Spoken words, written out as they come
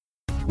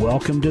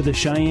Welcome to the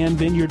Cheyenne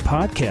Vineyard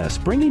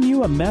Podcast, bringing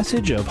you a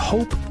message of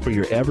hope for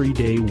your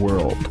everyday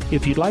world.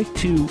 If you'd like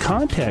to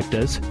contact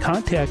us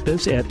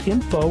at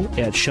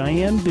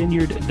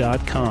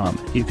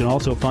info@cheyennevineyard.com. You can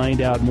also find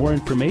out more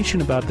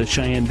information about the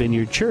Cheyenne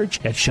Vineyard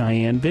Church at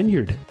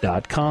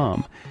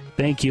cheyennevineyard.com.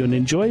 Thank you and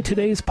enjoy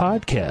today's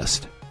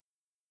podcast.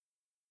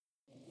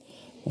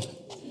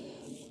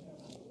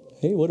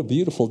 Hey, what a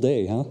beautiful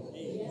day, huh?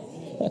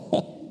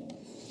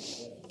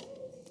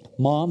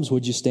 Moms,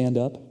 would you stand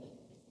up?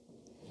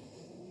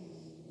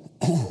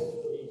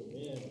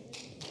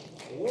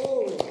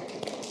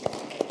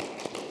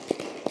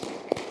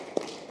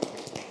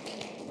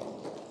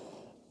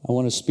 I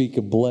want to speak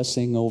a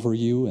blessing over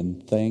you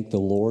and thank the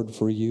Lord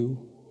for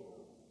you.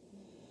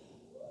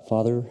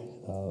 Father,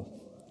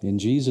 in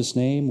Jesus'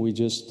 name, we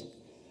just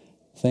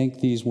thank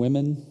these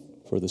women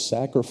for the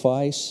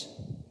sacrifice,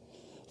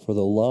 for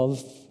the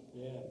love,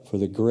 for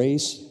the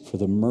grace, for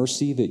the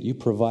mercy that you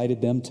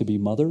provided them to be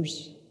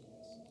mothers.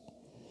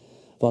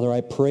 Father, I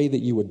pray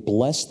that you would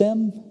bless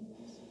them.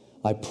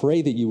 I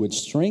pray that you would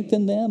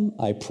strengthen them.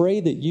 I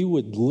pray that you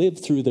would live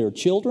through their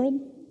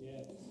children.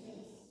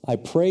 I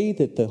pray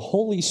that the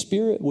Holy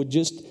Spirit would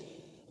just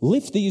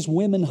lift these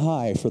women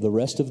high for the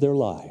rest of their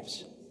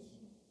lives.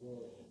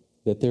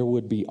 That there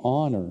would be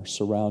honor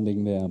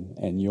surrounding them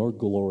and your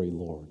glory,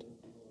 Lord.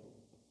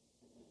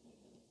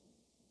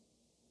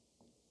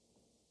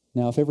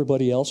 Now, if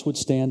everybody else would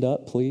stand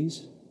up,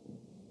 please.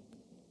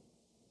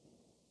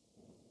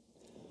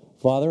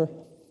 Father,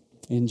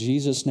 in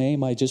Jesus'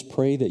 name, I just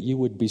pray that you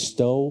would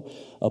bestow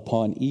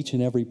upon each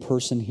and every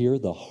person here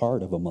the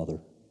heart of a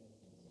mother.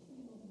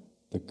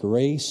 The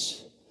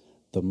grace,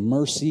 the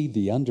mercy,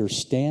 the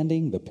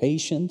understanding, the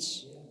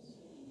patience.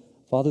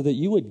 Father, that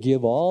you would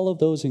give all of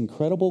those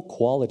incredible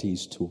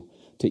qualities to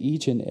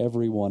each and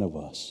every one of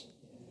us.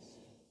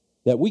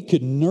 That we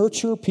could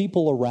nurture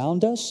people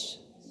around us.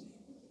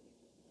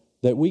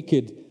 That we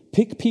could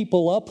pick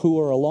people up who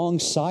are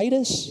alongside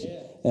us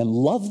and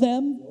love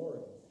them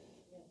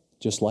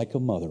just like a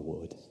mother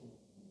would.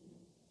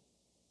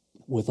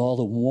 With all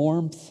the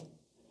warmth,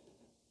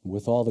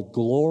 with all the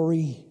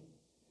glory,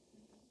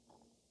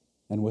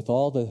 and with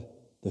all the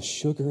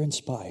sugar and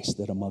spice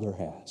that a mother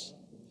has.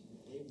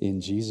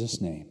 In Jesus'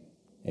 name,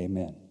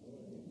 amen.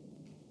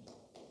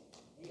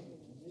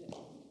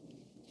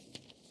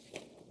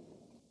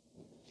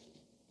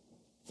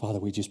 Father,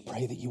 we just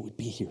pray that you would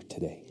be here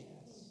today.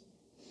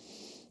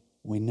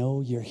 We know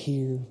you're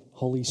here.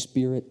 Holy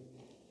Spirit,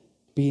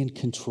 be in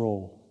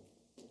control.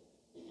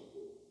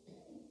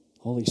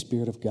 Holy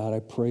Spirit of God,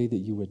 I pray that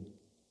you would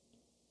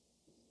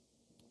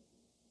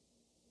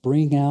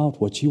bring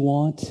out what you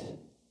want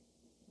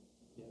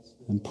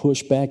and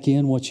push back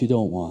in what you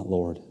don't want,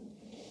 Lord.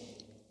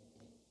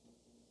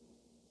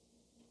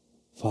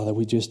 Father,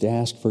 we just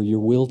ask for your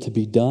will to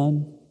be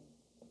done.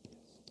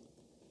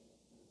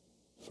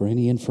 For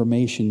any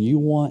information you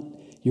want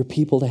your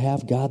people to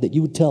have, God, that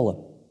you would tell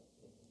them.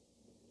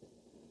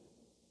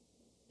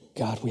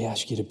 God, we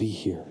ask you to be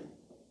here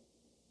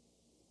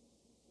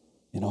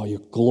in all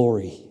your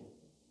glory,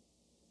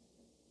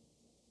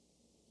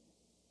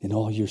 in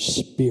all your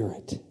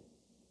spirit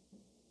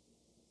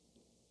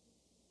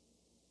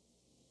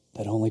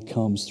that only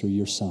comes through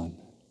your Son,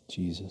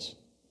 Jesus.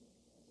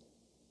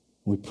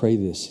 We pray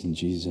this in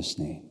Jesus'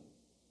 name.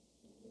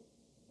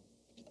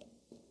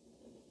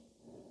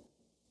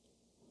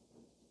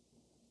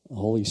 The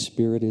Holy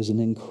Spirit is an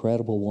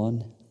incredible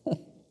one.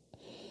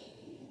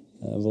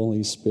 I've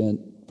only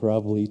spent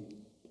probably, at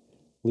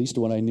least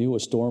when I knew a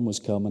storm was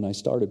coming, I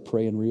started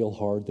praying real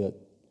hard that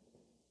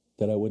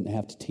I wouldn't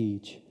have to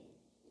teach.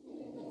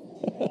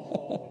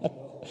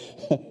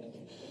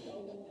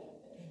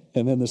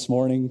 And then this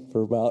morning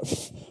for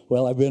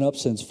I've been up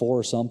since 4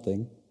 or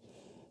something,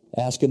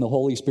 asking the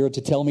Holy Spirit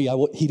to tell me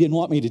he didn't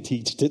want me to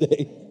teach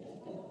today.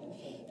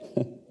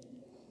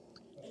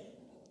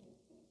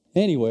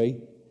 Anyway,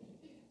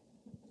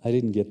 I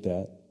didn't get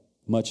that,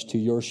 much to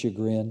your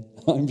chagrin,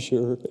 I'm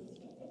sure.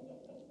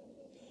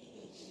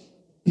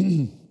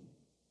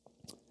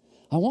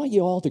 I want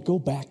you all to go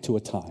back to a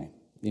time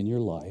in your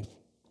life.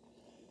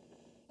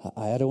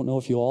 I don't know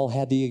if you all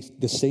had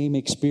the same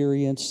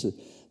experience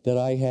that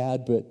I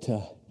had, but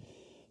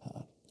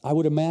I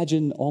would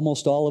imagine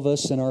almost all of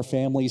us in our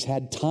families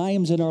had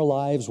times in our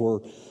lives where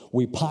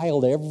we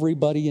piled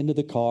everybody into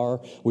the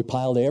car, we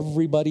piled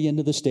everybody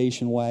into the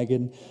station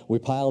wagon, we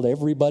piled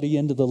everybody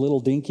into the little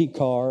dinky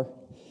car,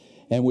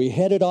 and we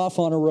headed off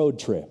on a road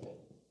trip.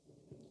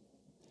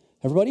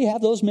 Everybody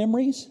have those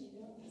memories?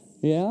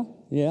 Yeah.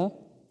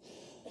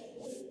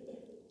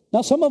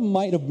 Now, some of them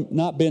might have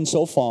not been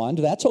so fond.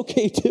 That's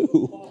okay,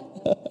 too.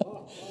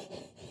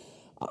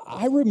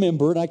 I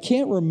remember, and I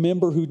can't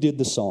remember who did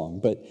the song,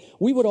 but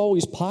we would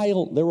always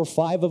there were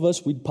 5 of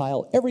us, we'd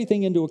pile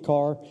everything into a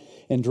car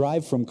and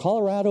drive from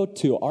Colorado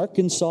to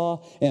Arkansas,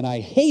 and I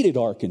hated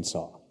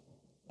Arkansas.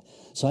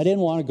 So I didn't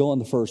want to go in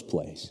the first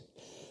place.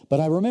 But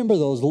I remember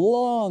those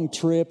long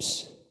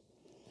trips,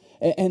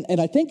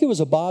 and I think it was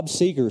a Bob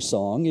Seger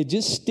song. It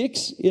just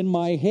sticks in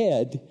my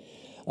head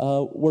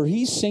where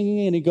he's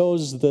singing and he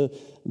goes, the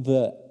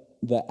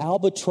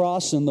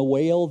albatross and the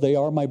whale, they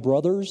are my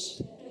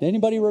brothers.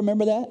 Anybody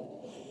remember that?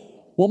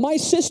 Well, my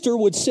sister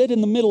would sit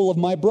in the middle of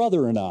my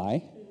brother and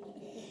I,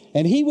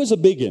 and he was a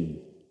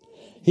biggin.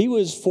 He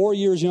was 4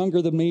 years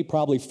younger than me,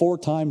 probably 4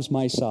 times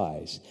my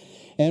size.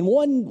 And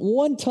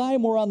one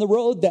time we're on the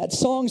road, that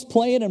song's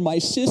playing, and my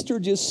sister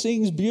just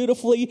sings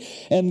beautifully,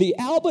 and the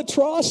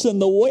albatross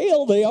and the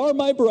whale, they are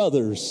my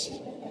brothers.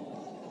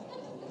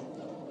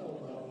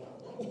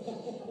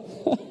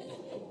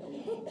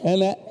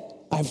 And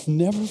I've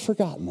never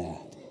forgotten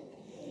that.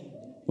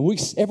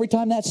 And every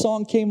time that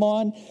song came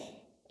on,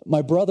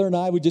 my brother and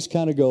I would just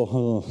kind of go,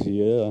 oh,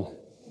 yeah,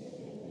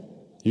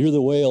 you're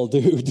the whale,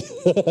 dude.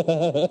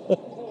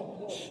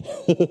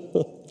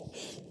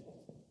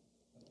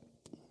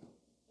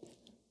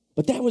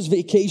 But that was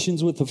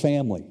vacations with the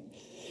family.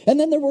 And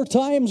then there were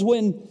times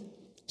when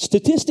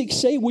statistics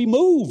say we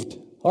moved.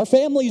 Our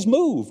families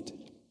moved.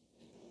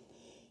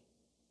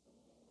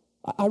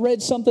 I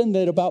read something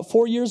that about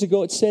 4 years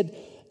ago, it said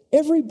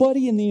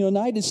everybody in the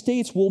United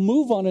States will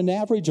move on an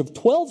average of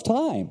 12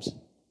 times.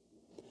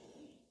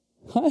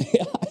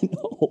 I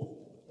know.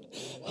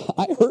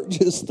 I hurt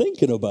just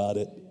thinking about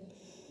it.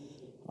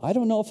 I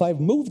don't know if I've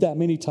moved that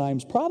many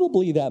times,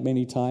 probably that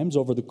many times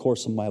over the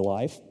course of my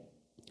life.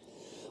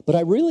 But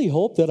I really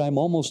hope that I'm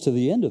almost to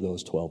the end of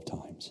those 12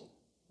 times.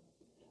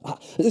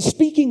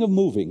 Speaking of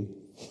moving,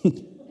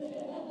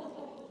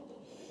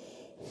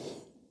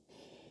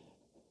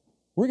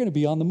 we're going to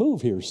be on the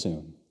move here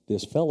soon,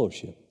 this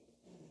fellowship,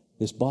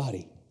 this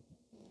body.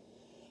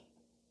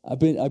 I've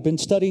been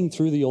studying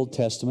through the Old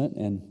Testament,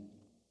 and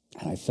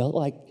I felt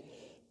like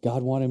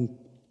God wanted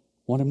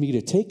me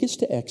to take us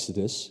to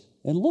Exodus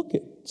and look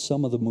at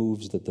some of the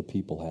moves that the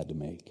people had to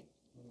make.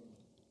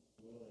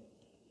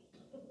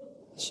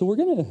 So we're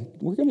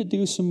gonna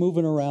do some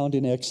moving around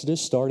in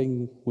Exodus,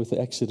 starting with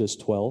Exodus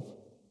 12.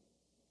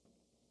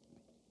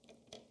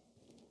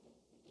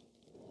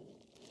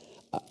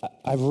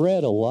 I've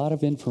read a lot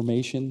of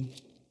information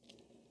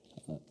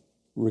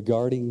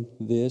regarding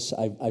this.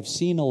 I've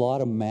seen a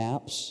lot of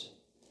maps,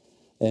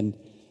 and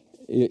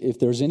if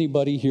there's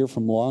anybody here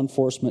from law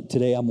enforcement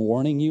today, I'm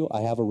warning you,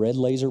 I have a red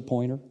laser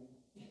pointer.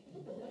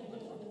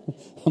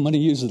 I'm going to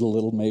use it a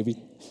little, maybe.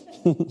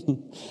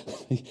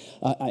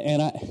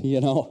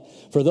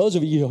 For those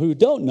of you who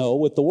don't know,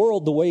 with the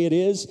world the way it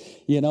is,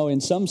 in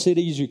some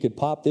cities you could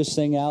pop this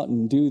thing out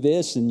and do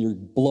this and you're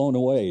blown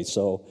away.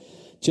 So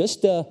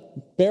just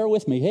bear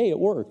with me. Hey, it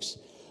works.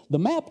 The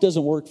map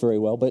doesn't work very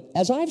well, but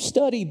as I've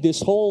studied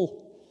this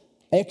whole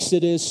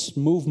Exodus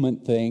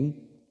movement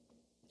thing,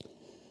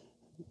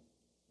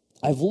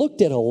 I've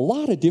looked at a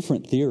lot of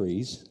different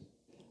theories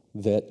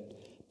that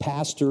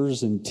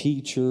pastors and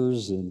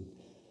teachers and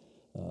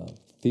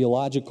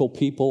theological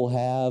people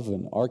have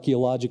and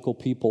archaeological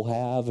people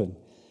have.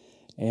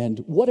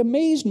 And what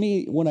amazed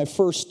me when I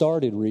first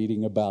started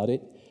reading about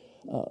it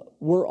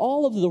were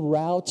all of the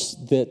routes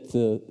that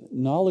the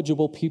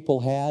knowledgeable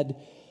people had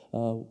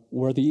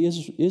where the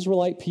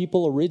Israelite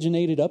people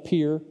originated up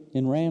here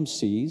in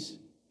Ramses.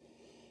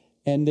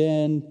 And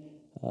then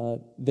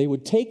they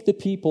would take the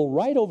people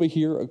right over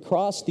here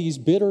across these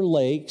bitter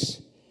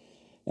lakes,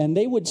 and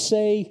they would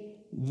say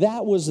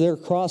that was their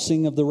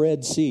crossing of the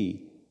Red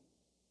Sea.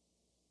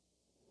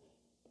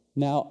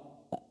 Now,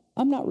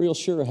 I'm not real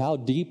sure how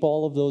deep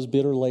all of those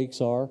bitter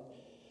lakes are,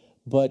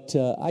 but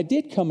I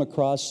did come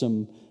across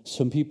some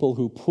people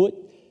who put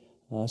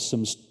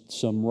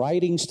some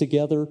writings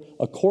together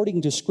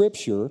according to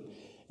Scripture,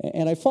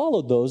 and I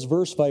followed those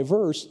verse by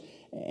verse,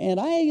 and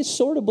I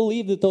sort of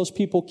believe that those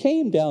people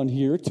came down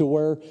here to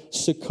where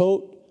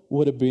Sukkot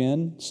would have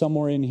been,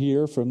 somewhere in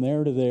here, from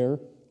there to there,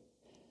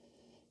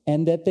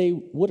 and that they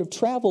would have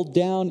traveled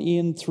down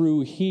in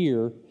through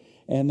here,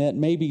 and that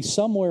maybe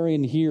somewhere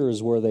in here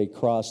is where they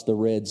crossed the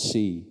Red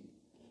Sea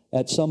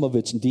at some of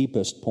its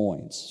deepest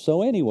points.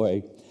 So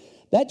anyway,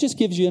 that just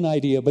gives you an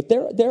idea. But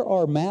there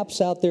are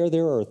maps out there,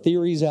 there are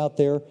theories out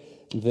there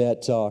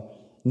that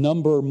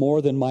number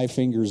more than my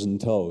fingers and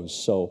toes.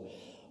 So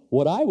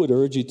what I would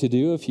urge you to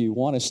do, if you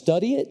want to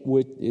study it,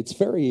 it's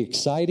very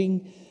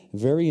exciting,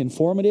 very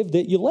informative,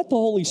 that you let the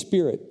Holy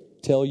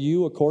Spirit tell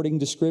you, according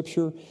to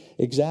Scripture,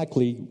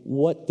 exactly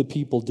what the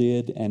people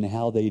did and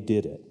how they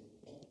did it.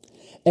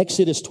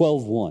 Exodus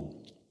 12:1.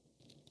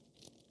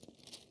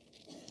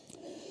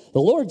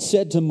 The Lord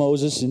said to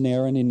Moses and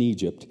Aaron in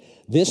Egypt,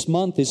 "This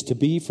month is to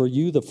be for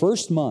you the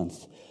first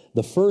month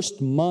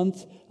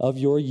of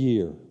your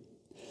year.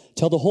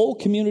 Tell the whole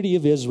community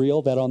of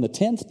Israel that on the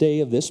 10th day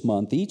of this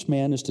month, each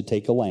man is to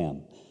take a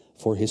lamb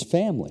for his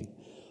family,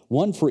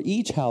 one for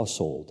each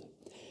household.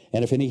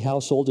 And if any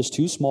household is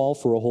too small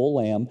for a whole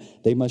lamb,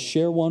 they must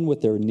share one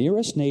with their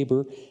nearest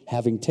neighbor,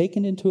 having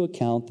taken into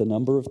account the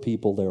number of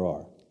people there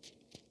are."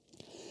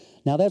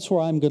 Now, that's where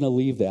I'm going to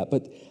leave that.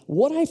 But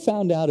what I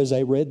found out as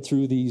I read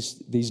through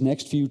these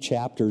next few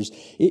chapters,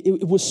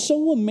 it was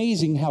so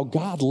amazing how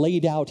God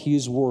laid out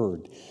His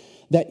Word.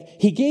 that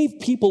he gave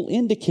people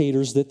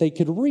indicators that they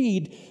could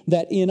read,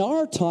 that in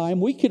our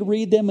time we could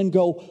read them and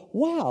go,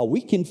 wow,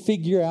 we can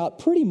figure out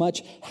pretty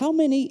much how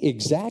many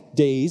exact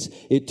days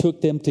it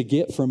took them to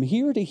get from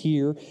here to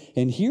here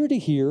and here to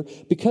here,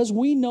 because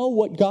we know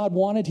what God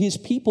wanted his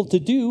people to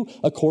do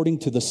according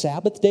to the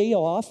Sabbath day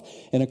off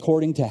and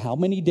according to how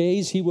many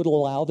days he would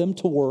allow them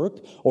to work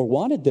or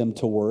wanted them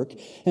to work.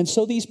 And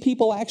so these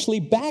people actually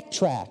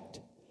backtracked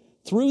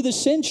through the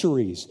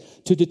centuries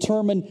to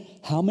determine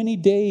how many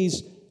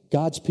days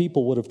God's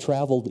people would have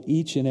traveled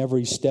each and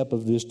every step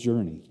of this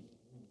journey.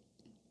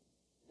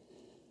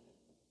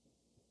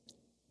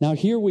 Now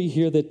here we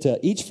hear that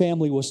each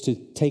family was to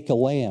take a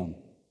lamb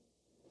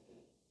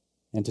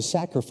and to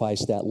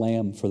sacrifice that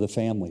lamb for the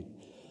family.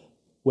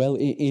 Well,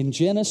 in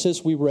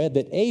Genesis we read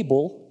that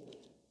Abel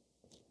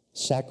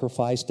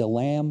sacrificed a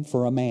lamb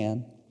for a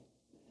man.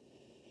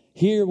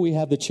 Here we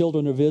have the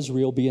children of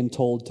Israel being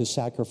told to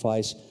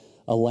sacrifice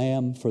a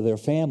lamb for their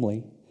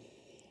family.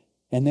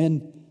 And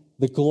then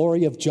the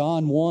glory of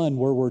John 1,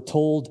 where we're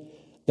told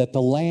that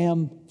the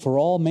Lamb for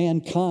all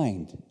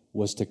mankind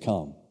was to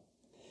come.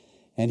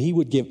 And he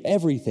would give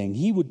everything.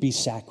 He would be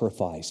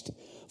sacrificed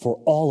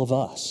for all of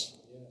us.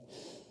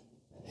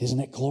 Isn't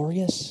it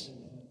glorious?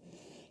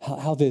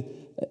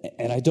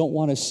 And I don't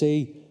want to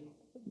say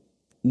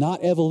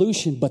not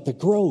evolution, but the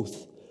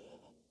growth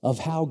of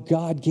how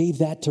God gave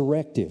that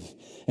directive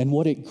and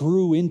what it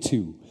grew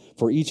into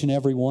for each and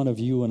every one of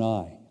you and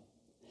I.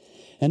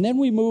 And then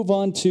we move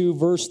on to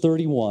verse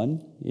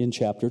 31 in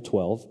chapter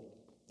 12.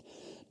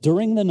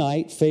 During the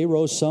night,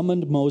 Pharaoh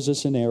summoned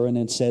Moses and Aaron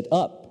and said,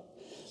 "Up,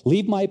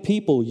 leave my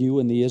people, you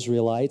and the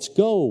Israelites.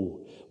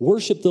 Go,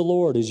 worship the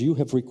Lord as you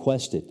have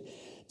requested.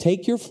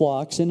 Take your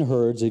flocks and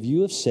herds, as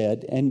you have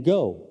said, and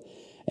go,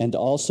 and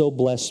also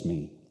bless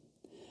me."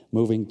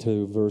 Moving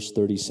to verse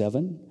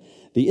 37.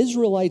 The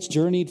Israelites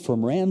journeyed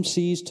from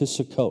Ramses to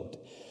Sukkot.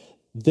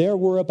 There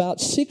were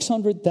about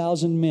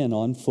 600,000 men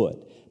on foot,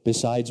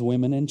 besides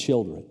women and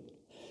children.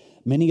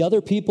 Many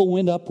other people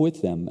went up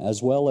with them,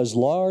 as well as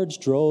large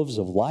droves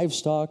of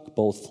livestock,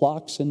 both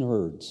flocks and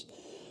herds.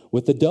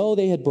 With the dough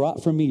they had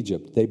brought from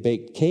Egypt, they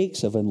baked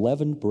cakes of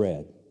unleavened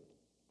bread.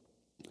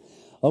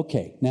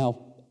 Okay,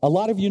 now, a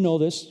lot of you know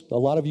this. A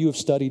lot of you have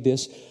studied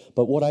this.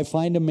 But what I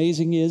find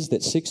amazing is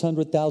that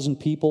 600,000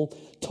 people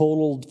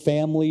totaled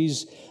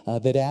families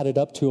that added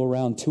up to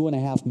around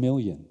 2.5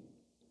 million.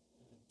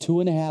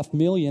 2.5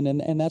 million,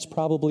 and that's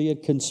probably a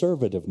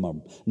conservative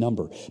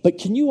number. But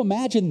can you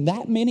imagine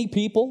that many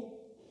people?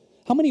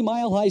 How many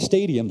mile-high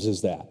stadiums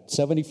is that?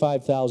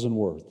 75,000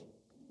 worth.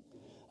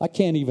 I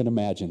can't even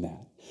imagine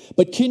that.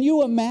 But can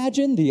you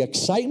imagine the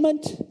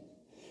excitement?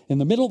 In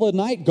the middle of the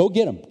night, go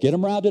get them. Get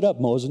them rounded up,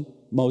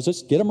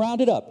 Moses. Get them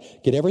rounded up.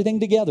 Get everything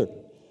together.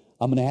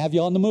 I'm going to have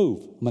you on the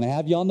move. I'm going to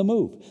have you on the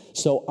move.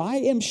 So I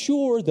am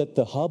sure that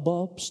the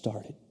hubbub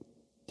started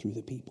through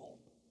the people.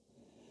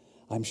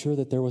 I'm sure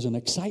that there was an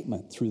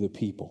excitement through the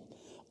people.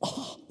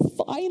 Oh,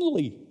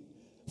 finally,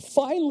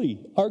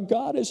 our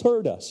God has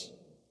heard us.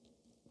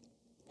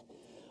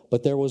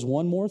 But there was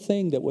one more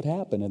thing that would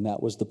happen, and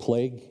that was the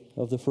plague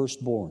of the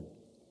firstborn.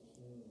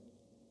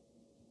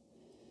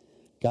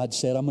 God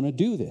said, I'm going to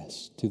do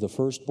this to the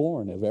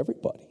firstborn of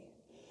everybody.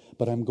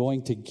 But I'm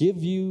going to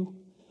give you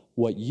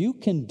what you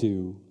can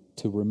do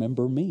to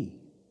remember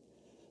me,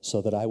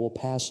 so that I will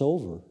pass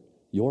over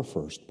your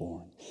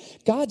firstborn.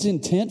 God's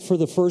intent for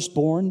the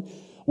firstborn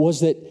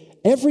was that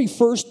every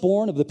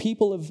firstborn of the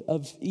people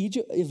of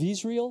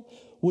Israel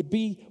would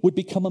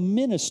become a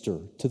minister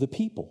to the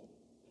people,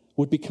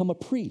 would become a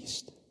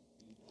priest.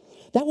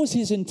 That was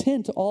his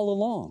intent all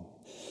along.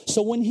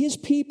 So when his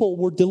people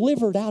were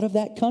delivered out of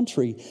that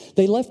country,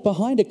 they left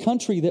behind a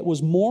country that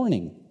was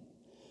mourning,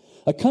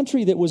 a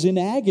country that was in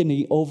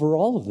agony over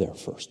all of their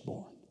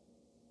firstborn.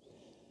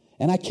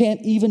 And I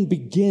can't even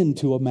begin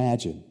to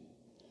imagine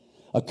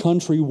a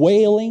country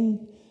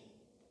wailing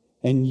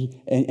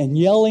and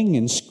yelling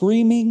and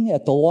screaming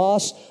at the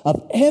loss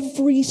of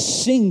every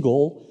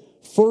single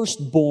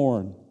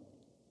firstborn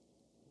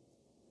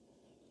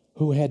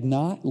who had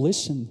not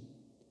listened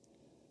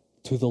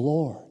to the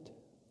Lord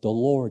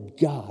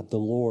God, the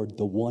Lord,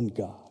 the one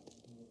God.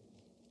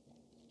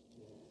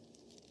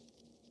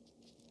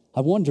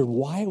 I wondered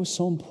why it was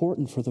so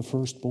important for the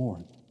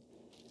firstborn.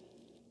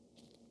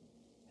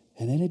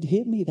 And then it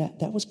hit me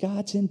that was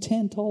God's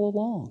intent all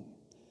along.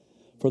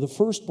 For the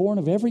firstborn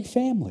of every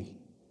family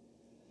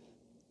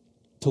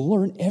to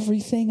learn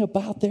everything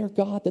about their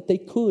God that they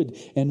could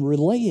and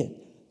relay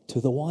it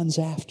to the ones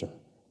after.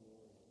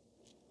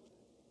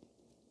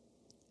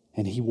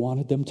 And he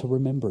wanted them to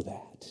remember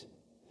that.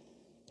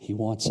 He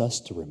wants us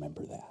to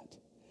remember that.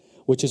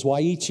 Which is why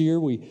each year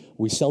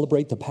we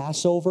celebrate the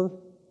Passover.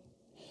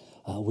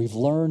 We've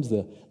learned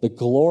the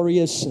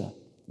glorious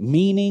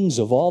meanings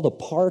of all the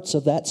parts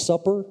of that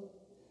supper.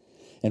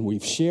 And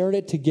we've shared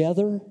it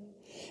together.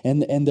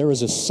 And there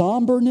is a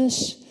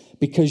somberness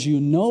because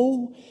you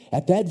know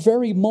at that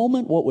very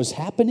moment what was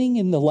happening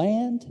in the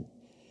land.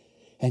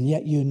 And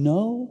yet you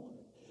know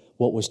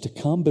what was to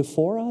come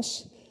before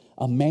us.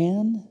 A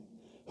man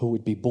who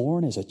would be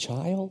born as a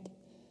child.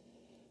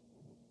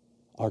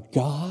 our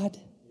God,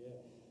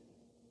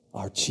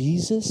 our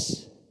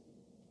Jesus,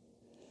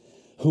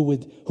 who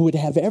would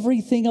have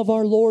everything of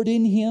our Lord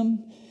in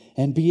him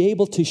and be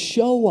able to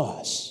show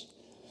us,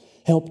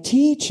 help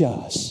teach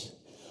us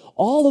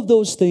all of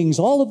those things,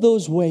 all of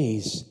those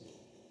ways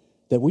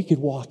that we could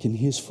walk in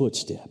his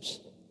footsteps.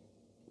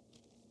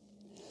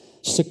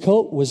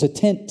 Sukkot was a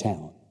tent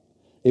town.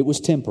 It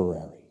was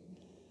temporary.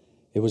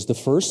 It was the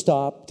first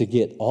stop to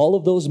get all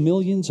of those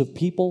millions of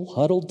people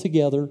huddled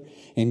together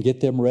and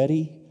get them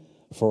ready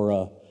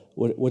for,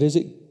 what is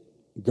it?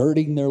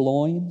 Girding their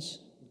loins?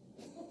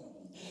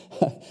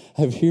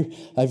 I've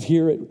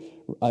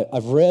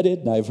read it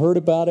and I've heard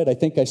about it. I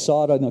think I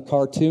saw it on a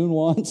cartoon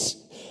once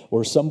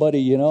where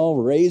somebody,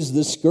 raised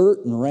the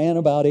skirt and ran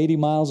about 80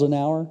 miles an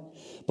hour.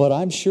 But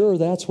I'm sure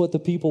that's what the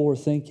people were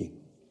thinking.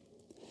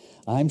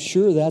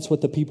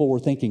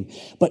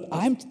 But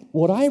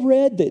what I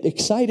read that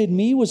excited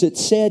me was it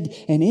said,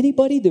 and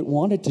anybody that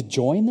wanted to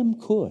join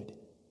them could.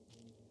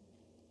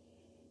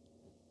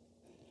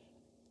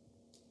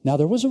 Now,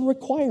 there was a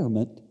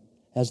requirement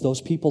as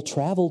those people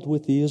traveled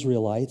with the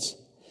Israelites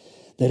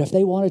that if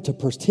they wanted to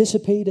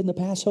participate in the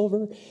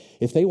Passover,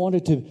 if they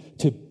wanted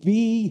to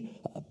be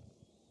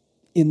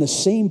in the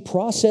same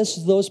process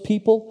as those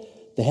people,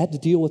 they had to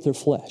deal with their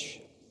flesh.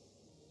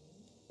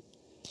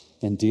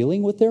 And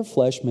dealing with their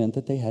flesh meant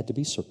that they had to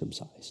be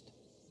circumcised.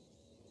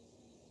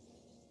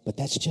 But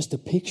that's just a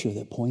picture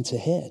that points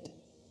ahead.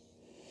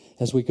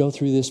 As we go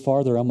through this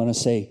farther, I'm going to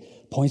say,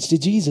 points to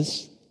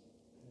Jesus.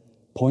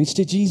 Points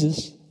to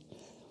Jesus.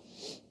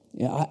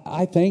 Yeah,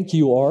 I thank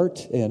you, Art,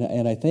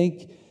 and I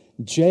thank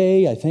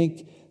Jay. I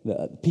thank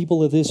the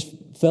people of this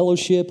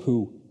fellowship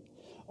who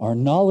are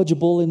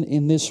knowledgeable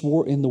in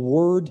the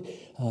Word,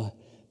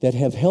 that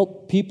have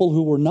helped people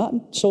who were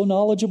not so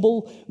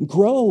knowledgeable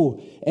grow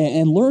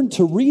and learn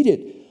to read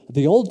it.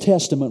 The Old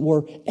Testament,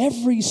 where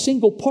every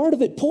single part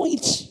of it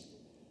points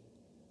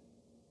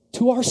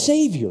to our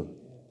Savior,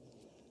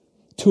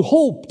 to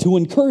hope, to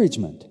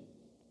encouragement.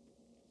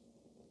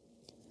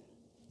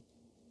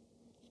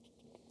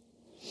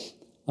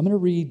 I'm going to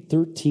read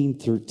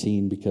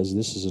 13:13 because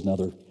this is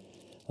another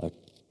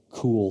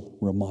cool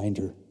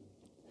reminder.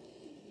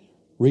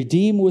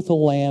 Redeem with a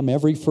lamb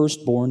every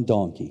firstborn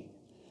donkey.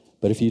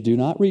 But if you do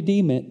not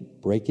redeem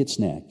it, break its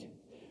neck.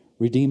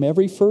 Redeem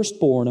every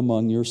firstborn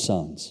among your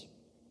sons.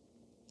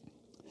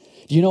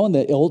 Do you know in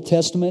the Old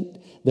Testament,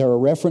 there are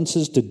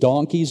references to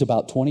donkeys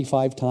about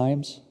 25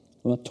 times?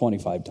 Well,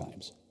 25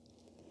 times.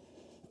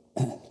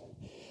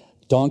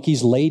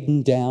 Donkey's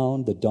laden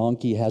down. The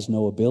donkey has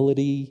no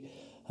ability.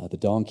 The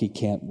donkey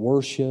can't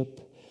worship.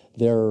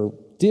 There are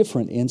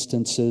different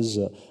instances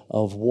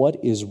of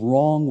what is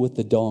wrong with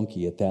the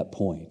donkey at that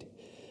point.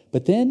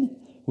 But then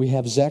we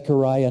have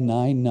Zechariah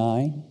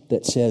 9:9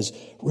 that says,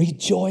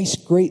 Rejoice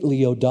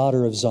greatly, O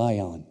daughter of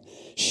Zion.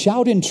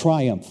 Shout in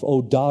triumph,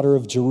 O daughter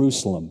of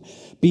Jerusalem.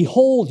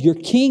 Behold, your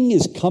king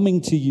is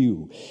coming to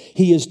you.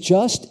 He is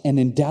just and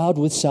endowed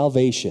with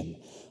salvation,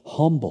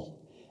 humble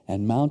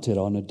and mounted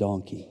on a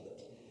donkey,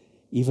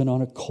 even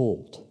on a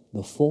colt,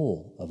 the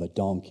foal of a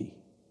donkey.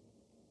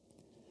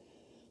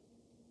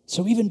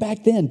 So even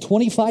back then,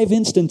 25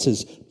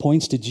 instances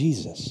points to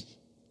Jesus.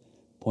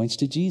 Points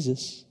to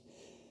Jesus.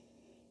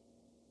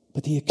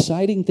 But the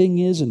exciting thing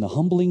is, and the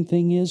humbling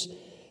thing is,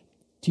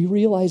 do you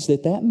realize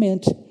that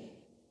meant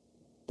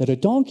that a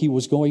donkey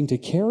was going to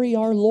carry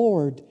our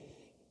Lord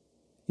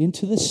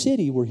into the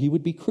city where he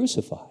would be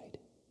crucified?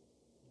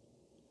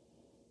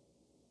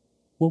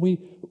 Well,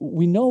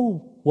 we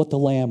know what the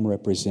lamb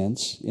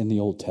represents in the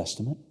Old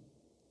Testament.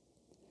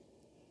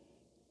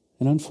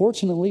 And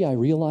unfortunately, I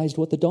realized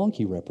what the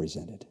donkey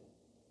represented.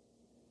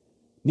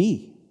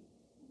 Me.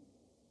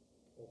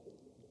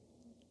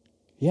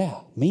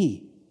 Yeah,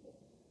 me.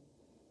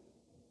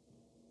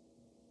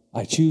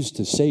 I choose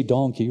to say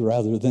donkey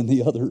rather than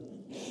the other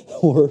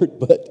word,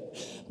 but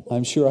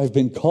I'm sure I've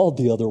been called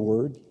the other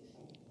word.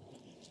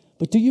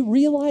 But do you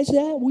realize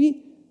that?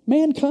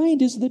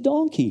 Mankind is the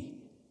donkey.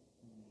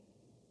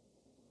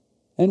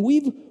 And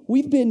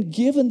we've been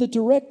given the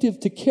directive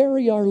to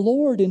carry our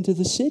Lord into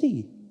the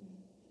city,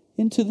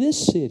 into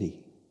this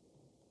city.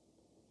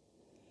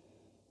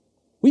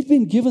 We've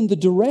been given the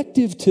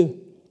directive to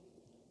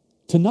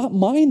not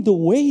mind the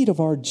weight of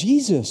our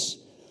Jesus,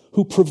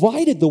 who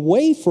provided the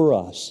way for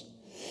us,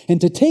 and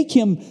to take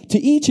him to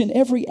each and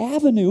every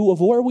avenue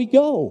of where we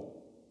go.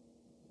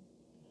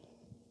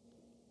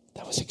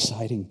 That was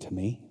exciting to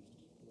me.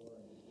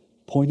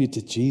 Pointed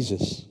to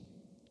Jesus.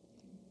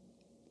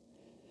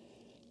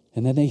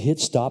 And then they hit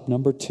stop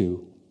number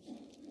 2,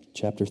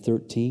 chapter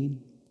 13,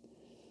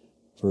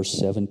 verse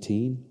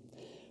 17.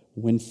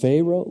 When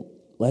Pharaoh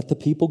let the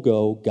people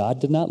go, God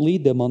did not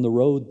lead them on the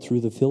road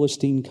through the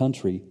Philistine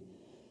country,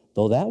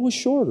 though that was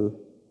shorter.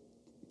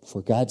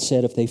 For God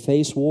said if they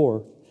face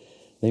war,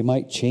 they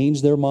might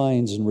change their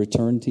minds and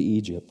return to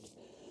Egypt.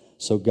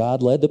 So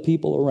God led the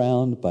people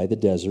around by the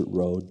desert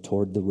road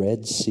toward the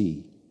Red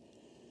Sea.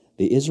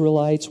 The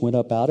Israelites went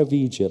up out of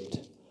Egypt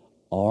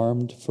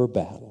armed for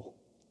battle.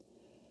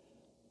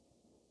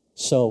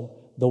 So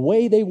the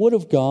way they would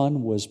have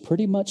gone was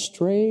pretty much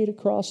straight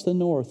across the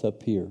north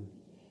up here,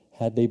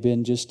 had they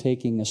been just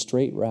taking a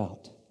straight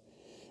route.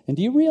 And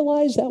do you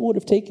realize that would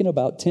have taken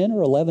about 10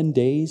 or 11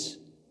 days?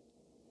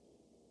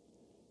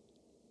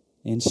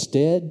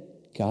 Instead,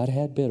 God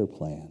had better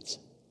plans.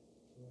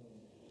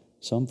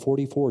 Some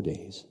 44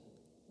 days.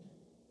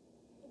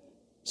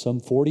 Some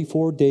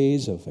 44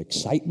 days of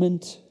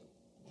excitement,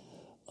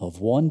 of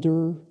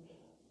wonder,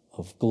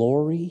 of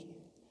glory.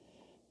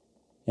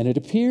 And it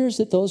appears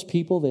that those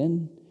people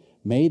then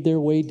made their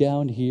way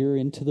down here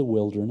into the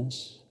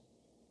wilderness.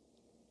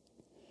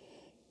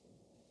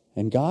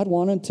 And God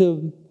wanted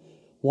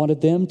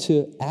them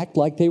to act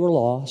like they were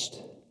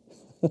lost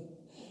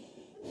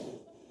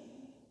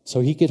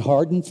so he could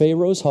harden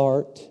Pharaoh's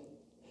heart.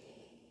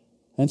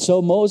 And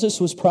so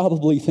Moses was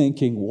probably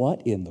thinking,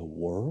 what in the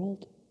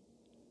world?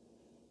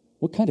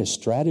 What kind of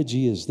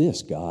strategy is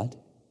this, God?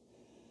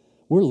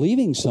 We're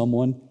leaving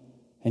someone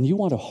and you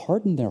want to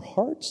harden their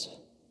hearts?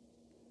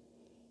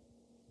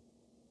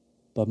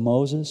 But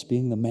Moses,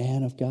 being the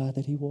man of God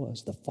that he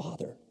was, the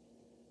father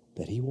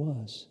that he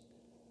was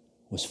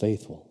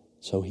faithful.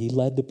 So he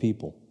led the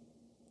people.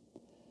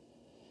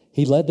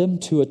 He led them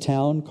to a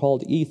town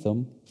called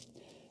Etham.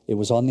 It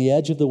was on the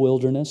edge of the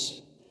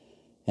wilderness,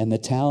 and the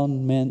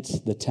town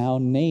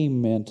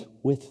name meant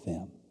with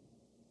them.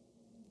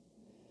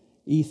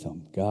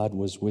 Etham, God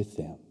was with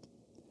them.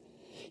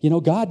 You know,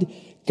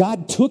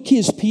 God took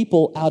his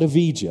people out of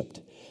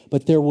Egypt,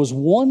 but there was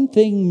one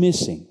thing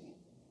missing.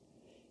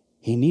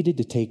 He needed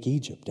to take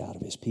Egypt out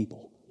of his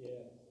people.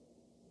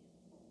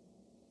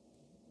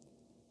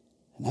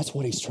 And that's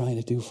what he's trying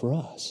to do for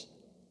us.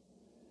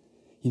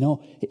 You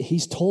know,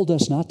 he's told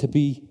us not to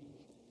be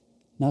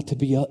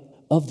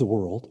of the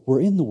world.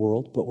 We're in the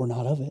world, but we're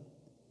not of it.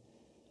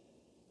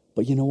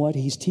 But you know what?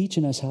 He's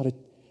teaching us how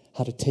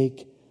to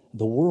take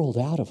the world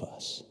out of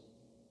us.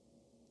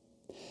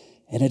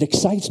 And it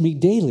excites me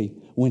daily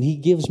when he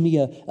gives me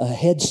a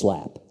head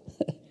slap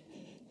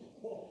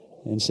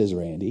and says,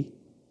 Randy,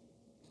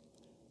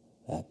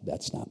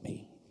 that's not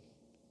me.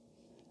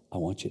 I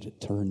want you to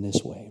turn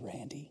this way,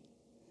 Randy.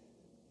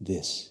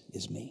 This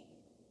is me.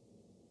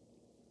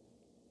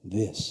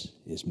 This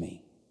is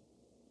me.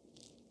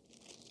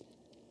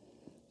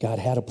 God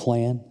had a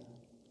plan.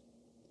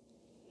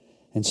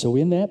 And so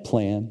in that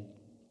plan,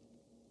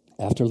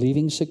 after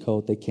leaving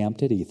Sukkot, they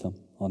camped at Etham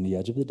on the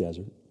edge of the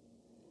desert.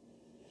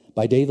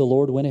 By day the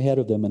Lord went ahead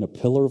of them in a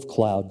pillar of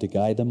cloud to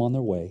guide them on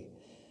their way,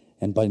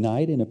 and by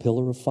night in a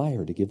pillar of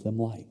fire to give them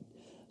light,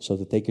 so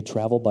that they could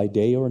travel by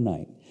day or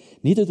night.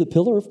 Neither the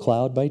pillar of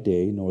cloud by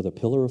day nor the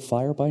pillar of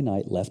fire by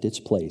night left its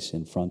place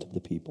in front of the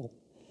people.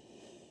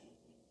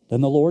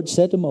 Then the Lord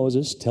said to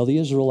Moses, tell the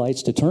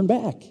Israelites to turn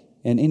back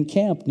and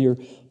encamp near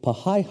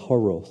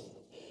Pi-hahiroth,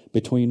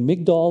 between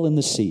Migdol and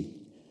the sea.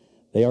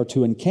 They are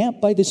to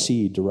encamp by the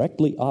sea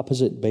directly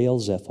opposite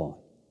Baal-zephon.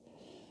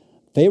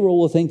 Pharaoh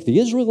will think the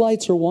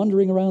Israelites are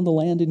wandering around the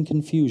land in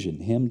confusion,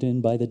 hemmed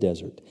in by the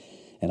desert.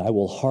 And I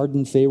will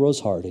harden Pharaoh's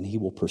heart, and he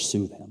will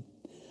pursue them.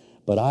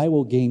 But I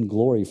will gain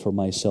glory for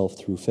myself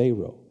through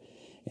Pharaoh,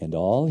 and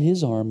all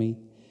his army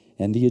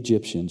and the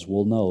Egyptians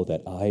will know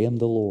that I am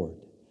the Lord.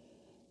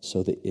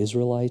 So the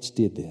Israelites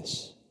did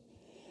this.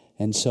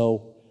 And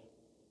so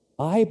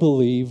I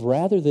believe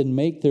rather than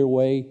make their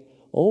way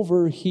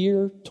over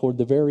here toward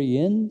the very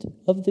end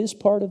of this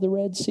part of the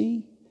Red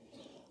Sea,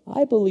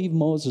 I believe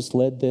Moses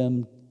led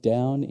them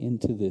down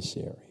into this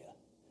area.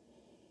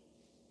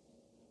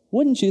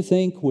 Wouldn't you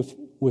think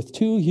with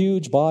two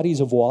huge bodies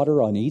of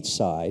water on each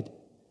side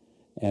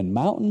and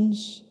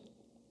mountains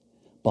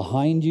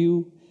behind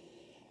you,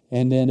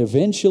 and then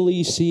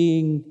eventually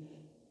seeing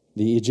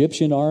the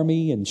Egyptian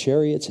army and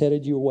chariots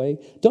headed your way,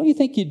 don't you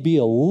think you'd be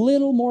a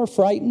little more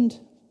frightened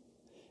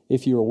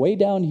if you were way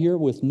down here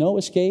with no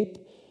escape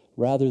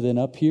rather than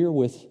up here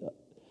with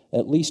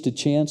at least a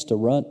chance to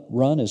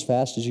run as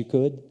fast as you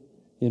could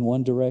in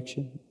one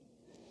direction?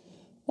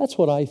 That's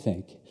what I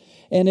think.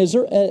 And as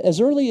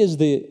early as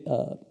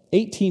the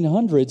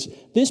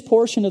 1800s, this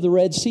portion of the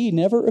Red Sea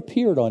never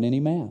appeared on any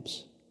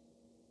maps.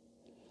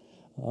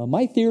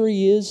 My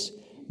theory is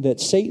that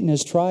Satan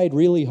has tried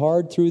really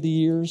hard through the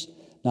years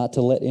not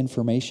to let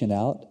information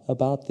out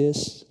about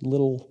this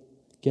little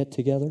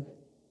get-together.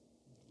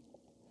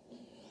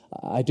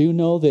 I do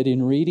know that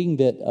in reading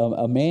that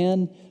a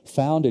man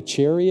found a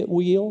chariot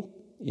wheel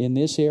in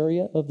this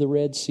area of the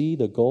Red Sea,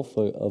 the Gulf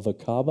of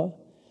Aqaba,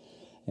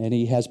 and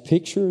he has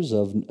pictures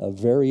of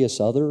various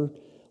other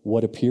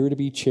what appear to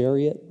be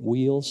chariot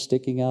wheels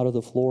sticking out of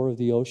the floor of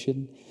the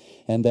ocean,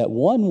 and that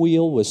one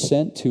wheel was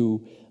sent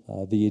to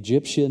the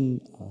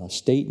Egyptian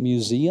State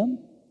Museum,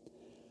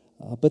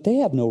 but they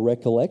have no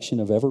recollection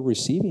of ever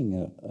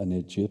receiving an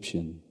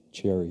Egyptian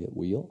chariot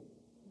wheel.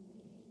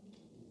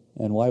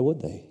 And why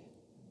would they?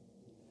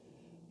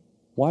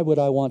 Why would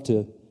I want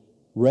to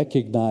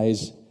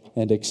recognize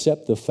and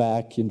accept the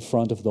fact in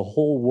front of the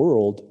whole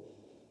world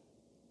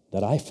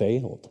that I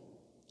failed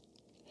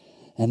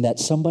and that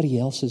somebody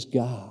else's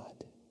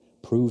God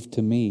proved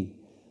to me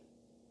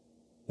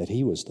that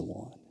he was the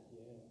one,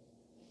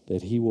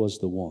 that he was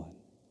the one?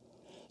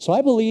 So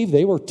I believe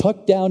they were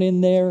tucked down in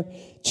there.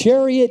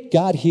 Chariot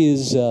got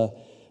his,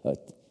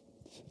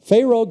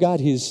 Pharaoh got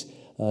his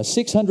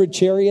 600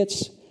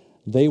 chariots.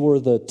 They were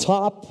the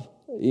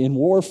top in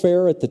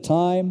warfare at the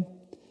time.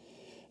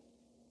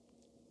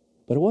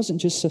 But it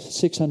wasn't just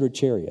 600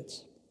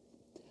 chariots.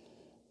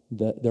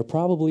 There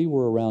probably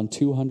were around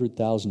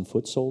 200,000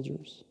 foot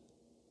soldiers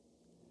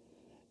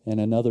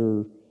and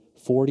another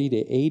 40 to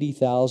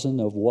 80,000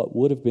 of what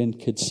would have been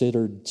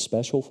considered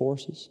special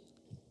forces.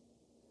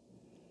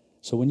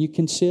 So when you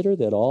consider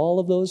that all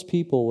of those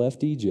people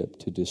left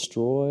Egypt to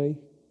destroy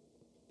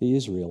the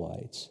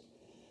Israelites,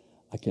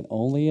 I can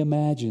only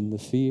imagine the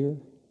fear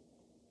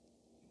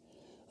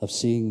of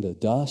seeing the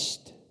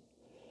dust,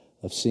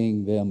 of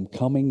seeing them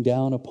coming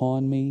down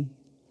upon me,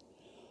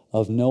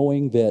 of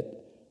knowing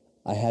that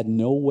I had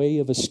no way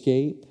of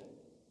escape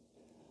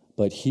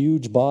but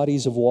huge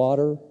bodies of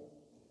water.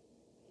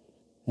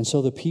 And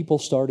so the people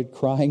started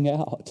crying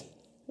out.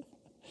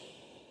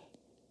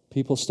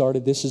 People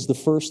started, this is the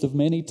first of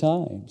many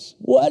times.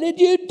 What did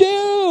you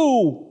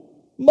do,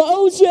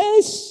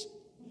 Moses?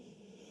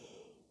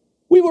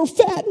 We were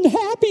fat and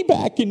happy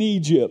back in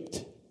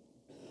Egypt.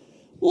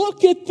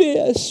 Look at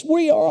this.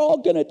 We are all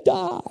going to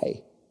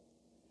die.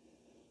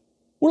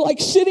 We're like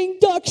sitting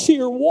ducks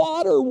here.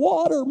 Water,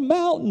 water,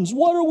 mountains.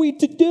 What are we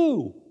to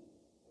do?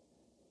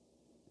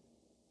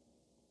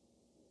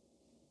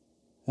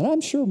 And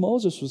I'm sure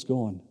Moses was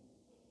going,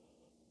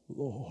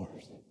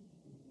 Lord,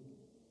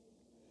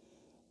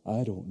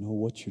 I don't know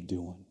what you're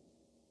doing.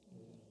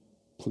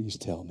 Please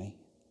tell me.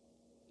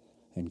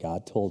 And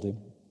God told him,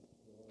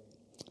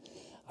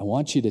 I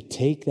want you to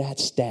take that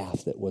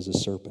staff that was a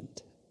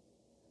serpent,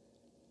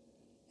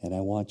 and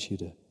I want you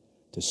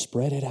to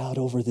spread it out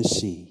over the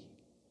sea,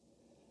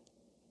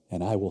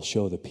 and I will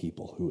show the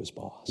people who is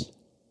boss.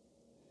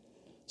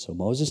 So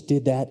Moses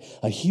did that.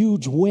 A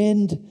huge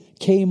wind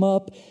came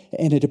up,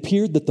 and it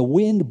appeared that the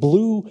wind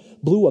blew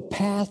a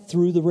path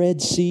through the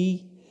Red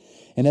Sea.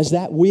 And as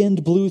that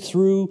wind blew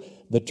through,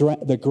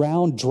 the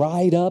ground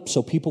dried up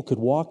so people could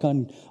walk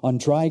on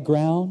dry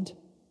ground.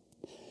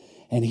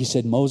 And he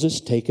said,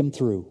 Moses, take him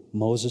through.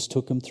 Moses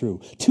took him through.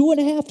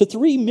 2.5 to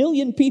 3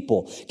 million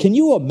people. Can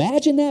you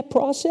imagine that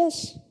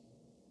process?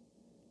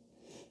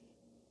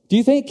 Do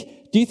you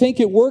think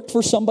it worked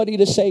for somebody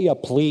to say,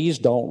 please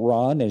don't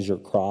run as you're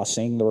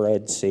crossing the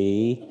Red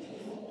Sea?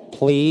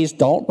 Please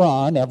don't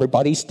run.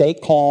 Everybody stay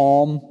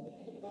calm.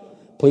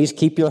 Please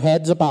keep your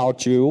heads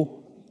about you.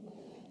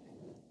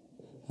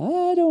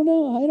 I don't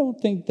know. I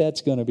don't think that's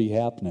going to be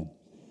happening.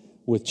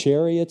 With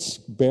chariots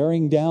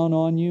bearing down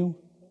on you,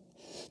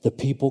 the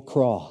people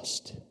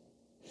crossed.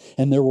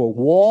 And there were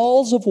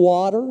walls of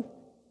water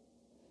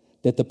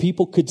that the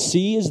people could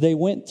see as they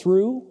went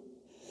through.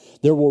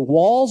 There were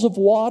walls of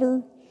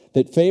water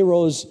that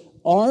Pharaoh's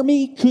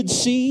army could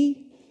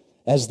see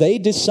as they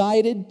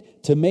decided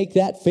to make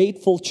that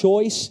fateful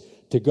choice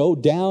to go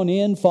down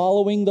in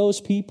following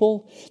those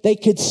people. They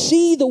could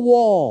see the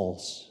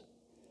walls.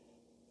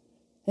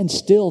 And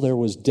still there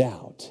was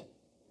doubt.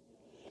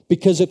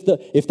 Because if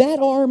that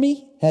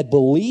army had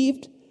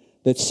believed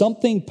that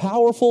something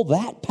powerful,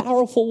 that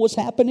powerful was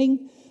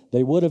happening,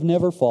 they would have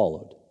never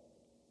followed.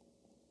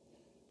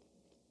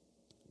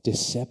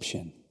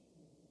 Deception.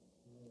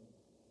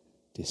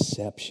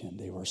 Deception.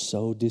 They were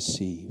so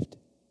deceived.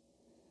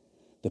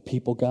 The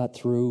people got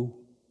through,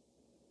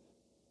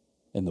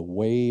 and the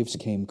waves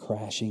came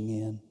crashing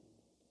in.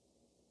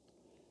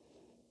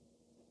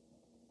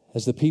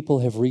 As the people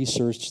have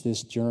researched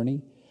this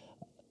journey,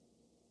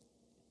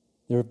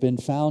 there have been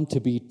found to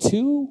be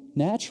 2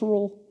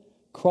 natural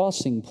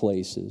crossing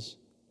places.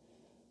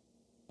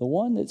 The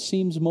one that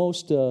seems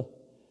most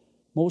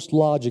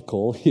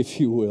logical, if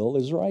you will,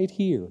 is right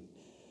here,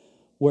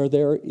 where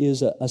there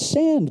is a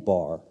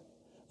sandbar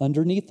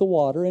underneath the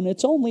water, and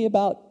it's only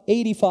about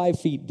 85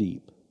 feet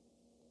deep.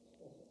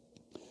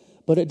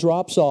 But it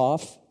drops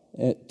off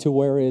to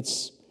where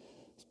it's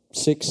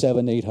 600,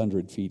 700,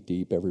 800 feet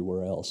deep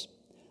everywhere else.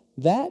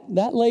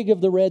 That leg of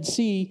the Red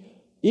Sea,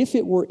 if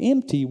it were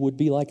empty, would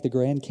be like the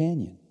Grand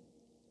Canyon.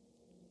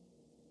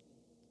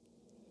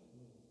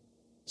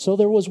 So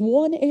there was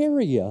one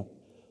area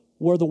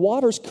where the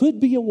waters could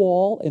be a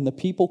wall, and the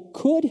people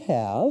could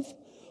have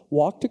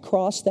walked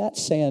across that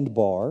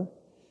sandbar,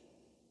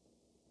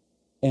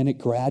 and it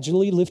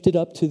gradually lifted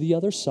up to the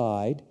other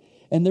side.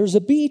 And there's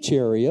a beach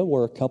area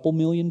where a couple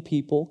million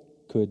people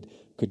could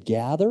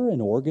gather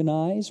and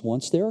organize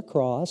once they're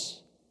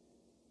across.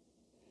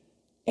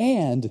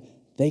 And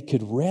they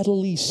could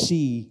readily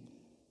see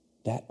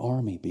that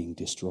army being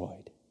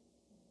destroyed.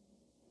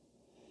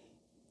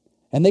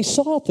 And they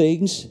saw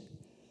things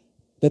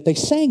that they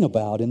sang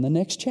about in the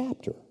next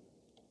chapter.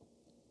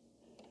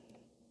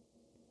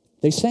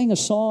 They sang a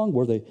song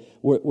where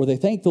they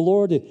thanked the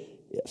Lord.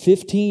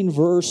 15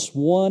 verse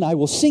 1, I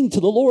will sing to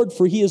the Lord,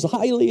 for he is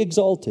highly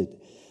exalted.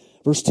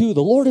 Verse 2,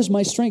 the Lord is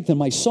my strength and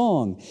my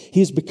song. He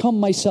has become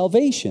my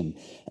salvation.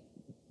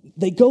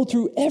 They go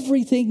through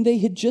everything they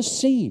had just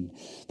seen.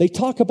 They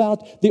talk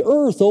about the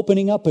earth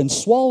opening up and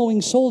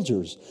swallowing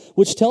soldiers,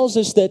 which tells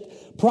us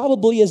that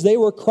probably as they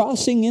were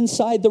crossing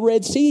inside the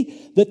Red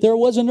Sea, that there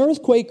was an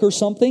earthquake or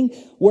something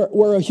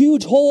where a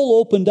huge hole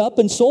opened up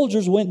and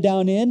soldiers went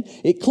down in.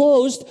 It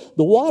closed.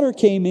 The water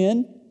came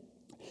in.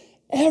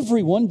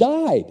 Everyone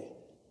died.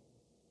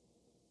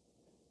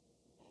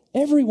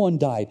 Everyone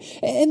died.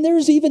 And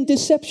there's even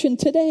deception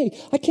today.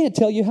 I can't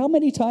tell you how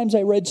many times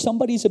I read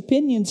somebody's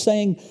opinion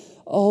saying,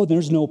 oh,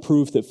 there's no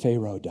proof that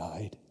Pharaoh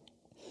died.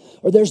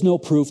 Or there's no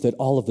proof that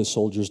all of the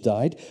soldiers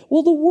died.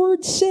 Well, the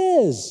Word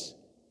says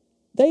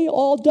they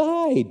all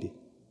died.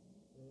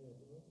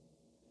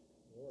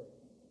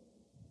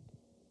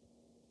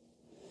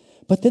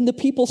 But then the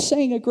people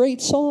sang a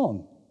great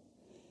song.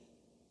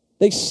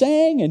 They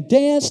sang and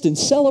danced and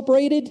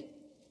celebrated.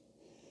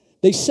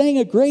 They sang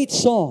a great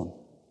song.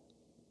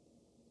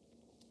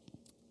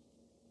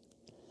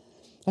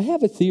 I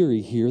have a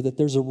theory here that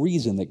there's a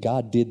reason that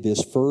God did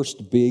this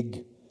first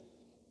big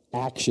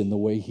action the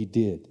way He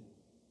did.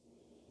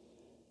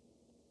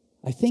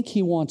 I think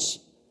He wants,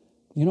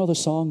 you know the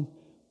song,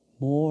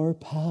 more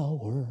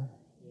power,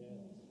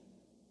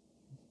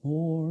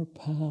 more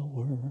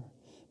power,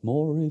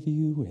 more of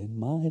you in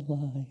my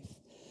life.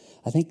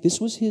 I think this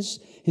was his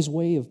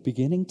way of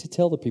beginning to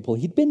tell the people.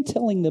 He'd been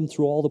telling them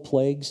through all the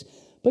plagues,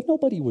 but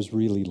nobody was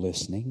really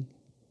listening.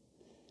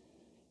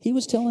 He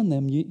was telling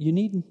them, you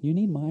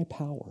need my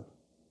power.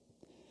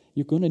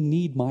 You're going to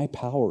need my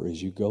power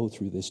as you go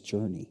through this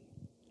journey.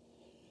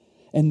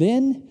 And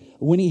then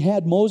when he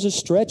had Moses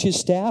stretch his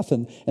staff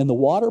and the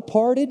water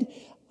parted,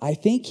 I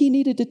think he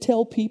needed to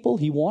tell people,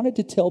 he wanted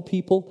to tell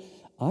people,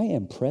 I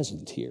am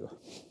present here.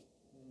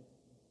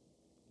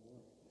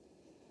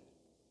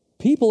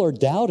 People are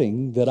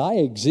doubting that I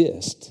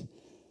exist.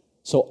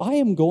 So I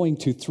am going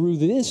to, through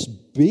this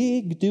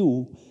big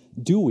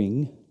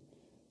doing,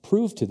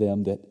 prove to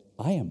them that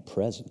I am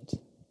present.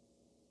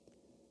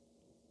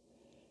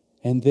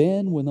 And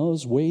then when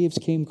those waves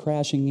came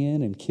crashing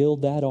in and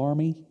killed that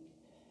army,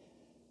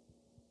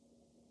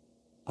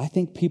 I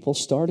think people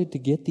started to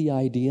get the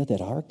idea that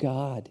our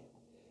God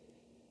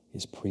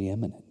is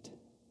preeminent.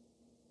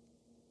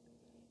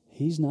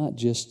 He's not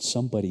just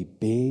somebody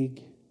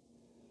big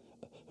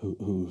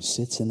who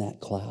sits in that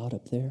cloud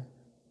up there,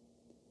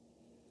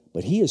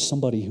 but He is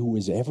somebody who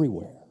is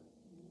everywhere.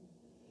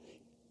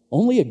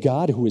 Only a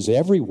God who is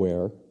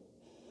everywhere,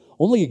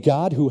 only a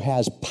God who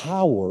has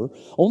power,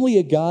 only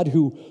a God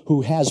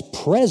who has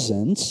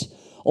presence,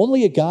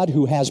 only a God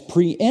who has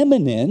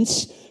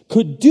preeminence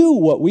could do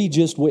what we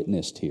just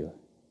witnessed here.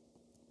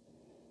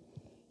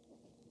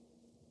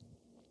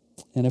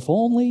 And if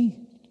only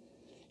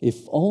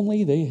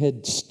they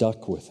had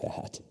stuck with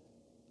that.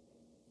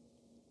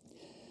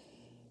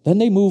 Then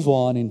they move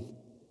on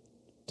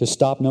to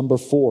stop number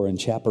 4 in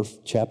chapter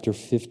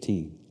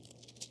 15.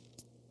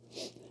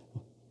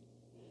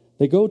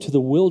 They go to the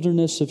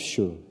wilderness of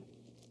Shur.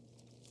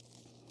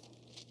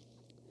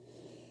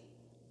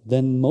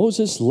 Then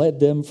Moses led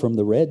them from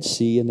the Red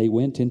Sea, and they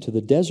went into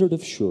the desert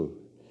of Shur.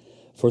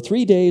 For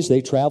 3 days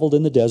they traveled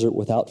in the desert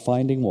without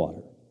finding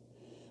water.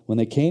 When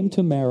they came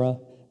to Marah,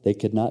 they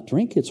could not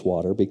drink its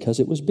water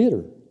because it was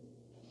bitter.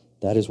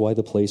 That is why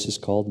the place is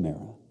called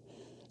Marah.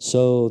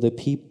 So the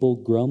people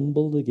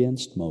grumbled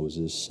against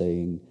Moses,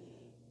 saying,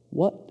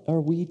 "What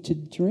are we to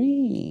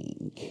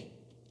drink?"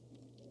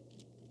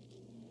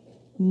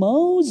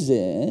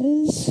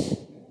 Moses,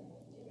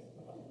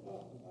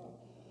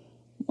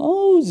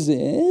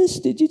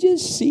 did you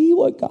just see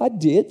what God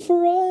did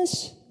for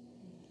us?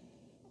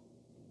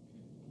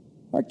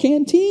 Our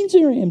canteens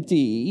are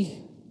empty.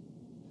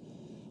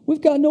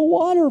 We've got no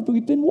water.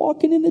 We've been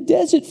walking in the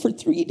desert for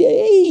 3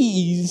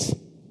 days.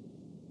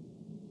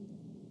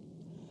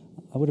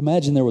 I would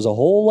imagine there was a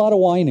whole lot of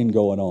whining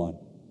going on.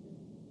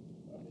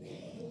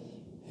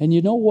 And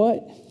you know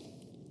what?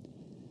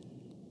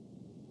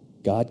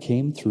 God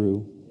came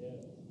through.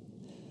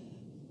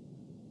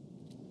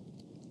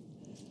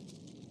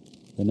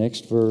 The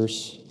next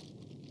verse.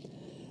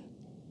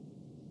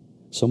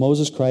 So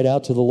Moses cried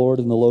out to the Lord,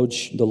 and the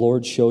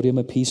Lord showed him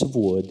a piece of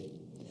wood.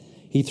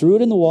 He threw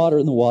it in the water,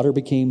 and the water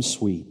became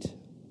sweet.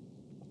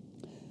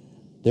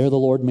 There the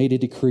Lord made a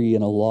decree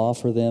and a law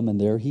for them,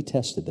 and there He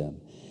tested them.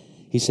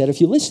 He said,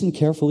 "If you listen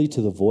carefully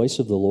to the voice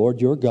of the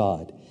Lord your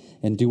God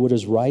and do what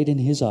is right in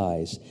His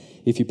eyes,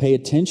 if you pay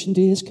attention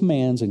to His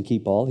commands and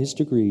keep all His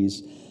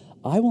decrees,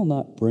 I will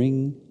not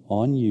bring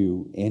on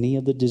you any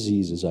of the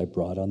diseases I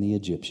brought on the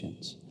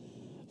Egyptians.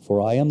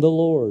 For I am the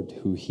Lord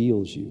who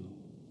heals you."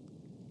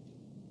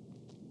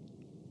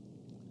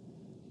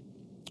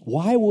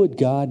 Why would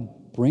God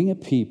bring a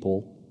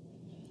people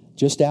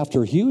just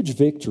after a huge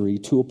victory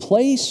to a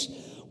place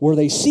where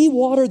they see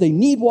water, they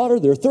need water,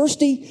 they're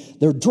thirsty,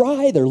 they're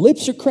dry, their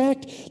lips are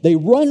cracked, they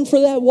run for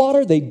that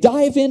water, they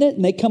dive in it,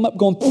 and they come up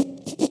going,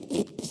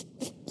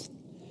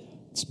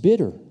 it's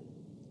bitter.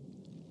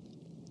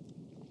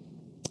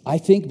 I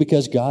think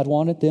because God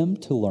wanted them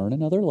to learn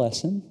another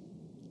lesson,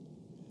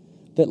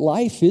 that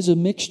life is a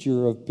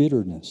mixture of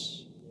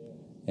bitterness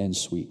and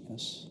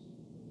sweetness.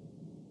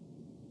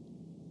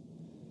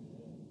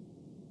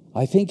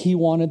 I think he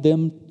wanted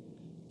them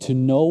to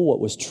know what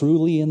was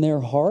truly in their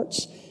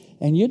hearts.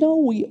 And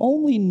we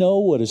only know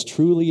what is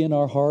truly in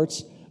our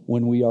hearts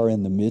when we are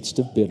in the midst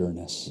of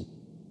bitterness.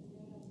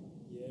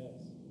 Yes.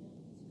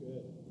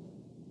 Good.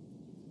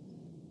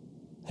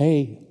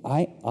 Hey,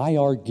 I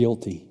are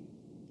guilty.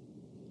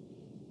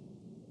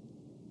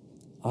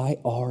 I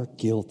are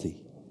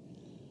guilty.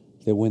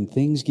 That when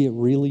things get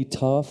really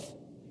tough,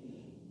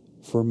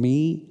 for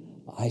me,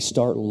 I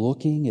start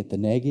looking at the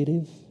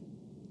negative.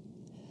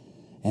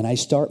 And I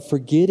start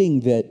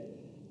forgetting that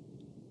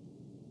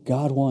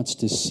God wants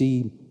to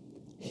see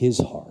His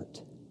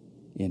heart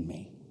in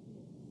me.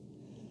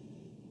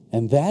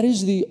 And that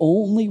is the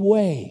only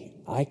way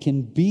I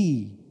can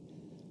be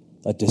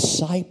a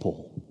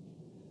disciple,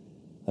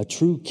 a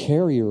true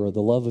carrier of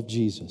the love of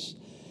Jesus,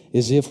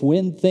 is if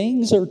when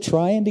things are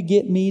trying to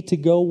get me to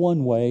go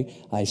one way,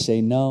 I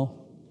say,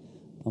 no,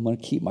 I'm going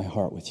to keep my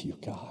heart with you,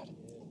 God.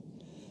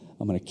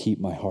 I'm going to keep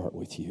my heart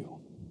with you.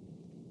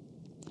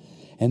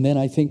 And then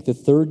I think the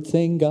third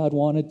thing God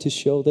wanted to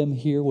show them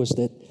here was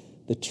that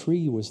the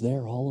tree was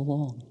there all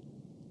along.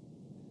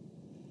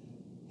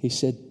 He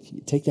said,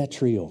 take that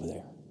tree over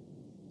there.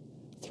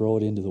 Throw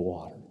it into the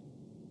water.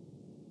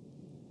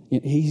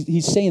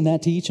 He's saying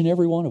that to each and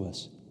every one of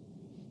us.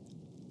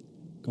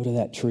 Go to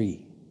that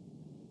tree.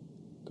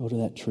 Go to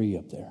that tree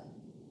up there.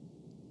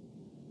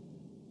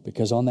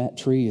 Because on that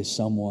tree is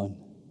someone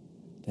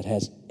that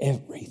has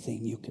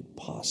everything you could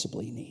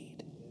possibly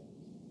need.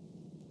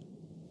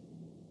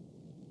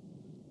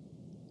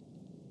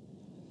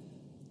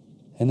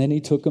 And then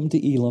he took them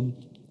to Elim,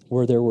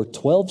 where there were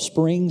 12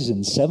 springs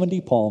and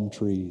 70 palm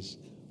trees.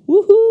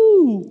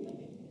 Woohoo!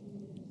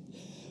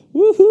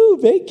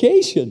 Woohoo!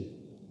 Vacation.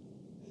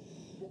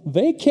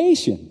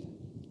 Vacation.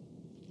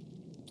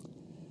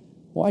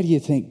 Why do you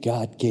think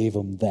God gave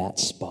them that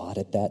spot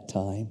at that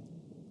time?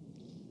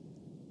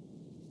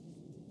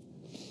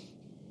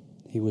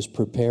 He was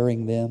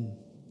preparing them.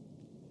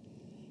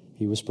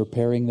 He was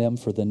preparing them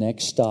for the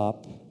next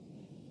stop.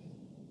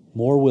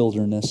 More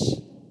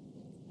wilderness.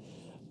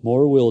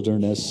 More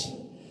wilderness.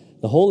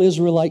 The whole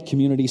Israelite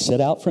community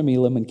set out from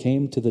Elim and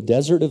came to the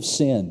desert of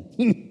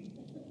Sin,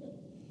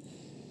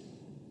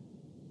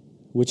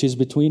 which is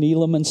between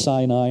Elim and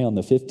Sinai, on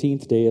the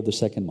 15th day of the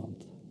second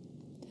month.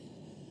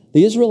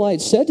 The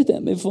Israelites said to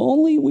them, if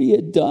only we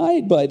had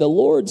died by the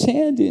Lord's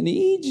hand in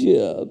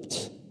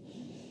Egypt.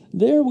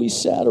 There we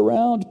sat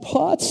around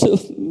pots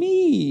of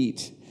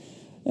meat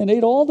and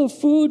ate all the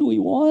food we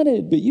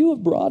wanted, but you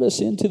have brought us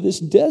into this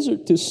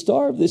desert to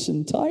starve this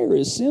entire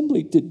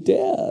assembly to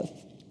death.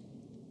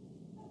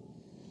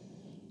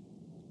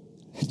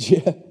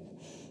 Yeah.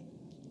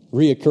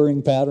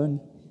 Reoccurring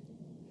pattern.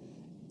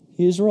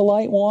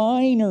 Israelite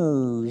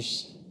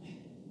whiners.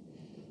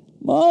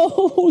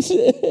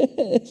 Moses,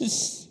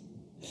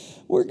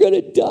 we're going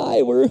to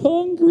die. We're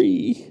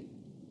hungry.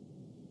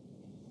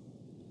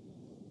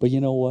 But you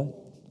know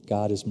what?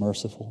 God is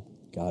merciful.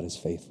 God is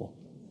faithful.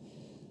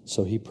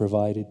 So he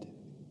provided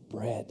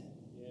bread,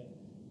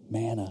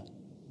 manna.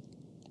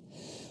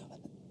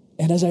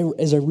 And as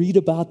I read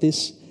about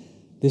this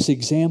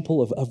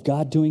example of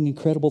God doing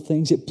incredible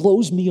things, it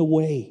blows me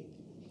away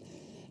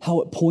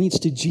how it points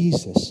to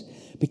Jesus.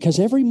 Because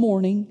every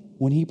morning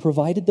when he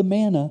provided the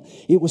manna,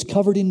 it was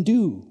covered in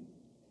dew.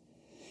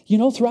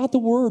 Throughout the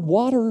Word,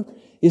 water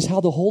is how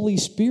the Holy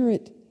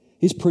Spirit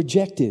is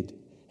projected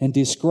and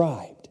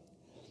described.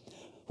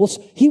 Well,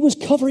 he was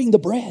covering the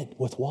bread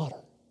with water.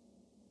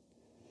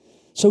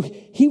 So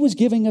he was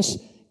giving us,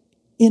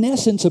 in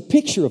essence, a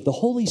picture of the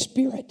Holy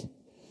Spirit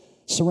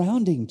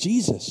surrounding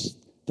Jesus,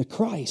 the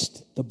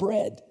Christ, the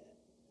bread.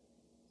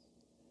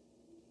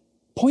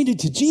 Pointed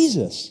to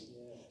Jesus.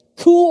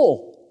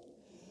 Cool.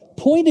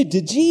 Pointed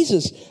to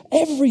Jesus.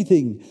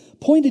 Everything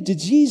pointed to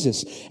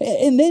Jesus.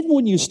 And then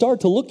when you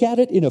start to look at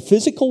it in a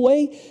physical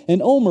way,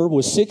 an omer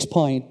was 6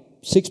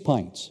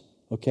 pints.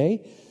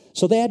 Okay?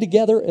 So they had to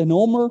gather an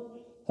omer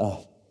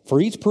for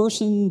each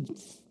person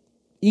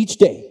each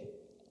day.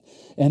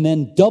 And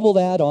then double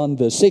that on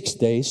the 6th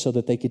day so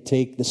that they could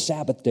take the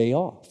Sabbath day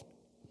off.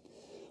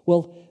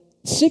 Well,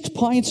 6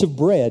 pints of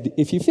bread,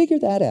 if you figure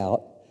that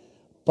out,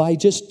 by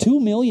just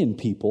 2 million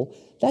people,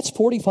 that's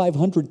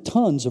 4,500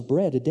 tons of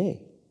bread a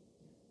day.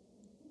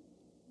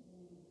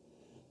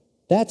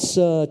 That's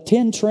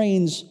 10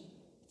 trains,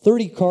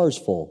 30 cars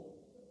full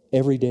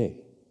every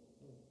day.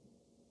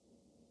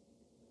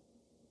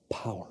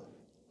 Power,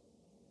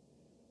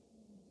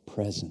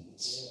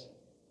 presence,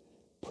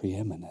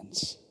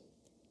 preeminence.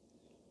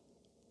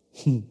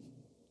 I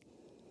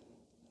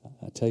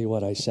tell you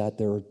what, I sat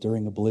there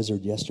during a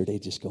blizzard yesterday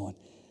just going,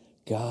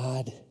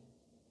 God,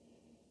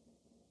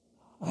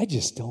 I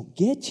just don't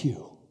get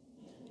you.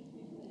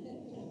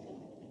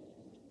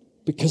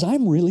 Because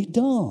I'm really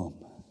dumb.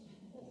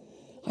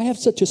 I have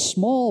such a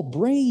small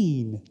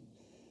brain.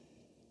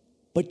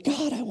 But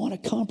God, I want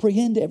to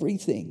comprehend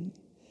everything.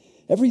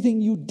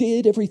 Everything you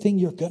did, everything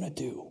you're going to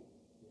do.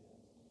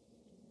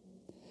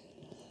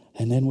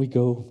 And then we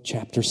go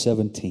chapter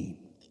 17.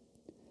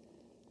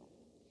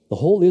 The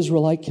whole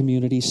Israelite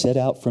community set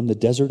out from the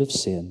desert of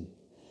Sin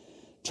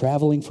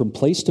traveling from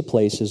place to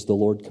place as the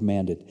Lord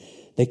commanded.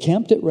 They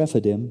camped at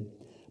Rephidim,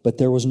 but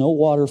there was no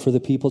water for the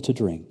people to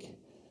drink.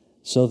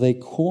 So they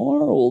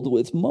quarreled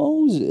with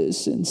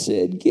Moses and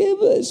said,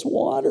 "Give us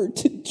water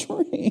to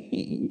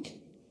drink."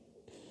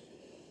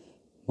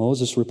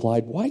 Moses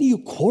replied, "Why do you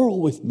quarrel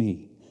with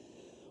me?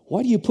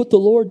 Why do you put the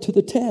Lord to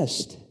the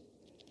test?"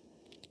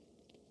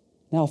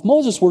 Now, if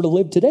Moses were to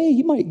live today,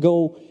 he might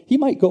go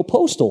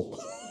postal.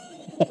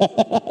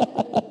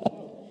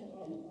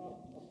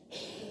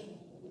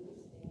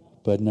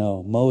 But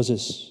no,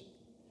 Moses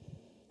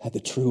had the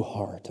true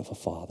heart of a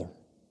father.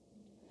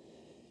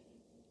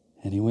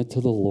 And he went to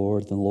the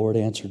Lord, and the Lord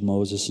answered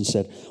Moses and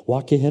said,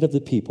 "Walk ahead of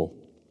the people.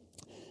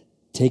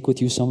 Take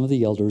with you some of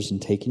the elders,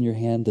 and take in your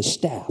hand the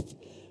staff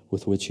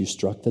with which you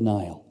struck the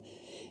Nile."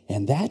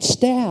 And that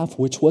staff,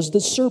 which was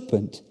the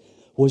serpent,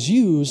 was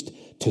used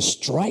to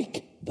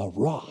strike the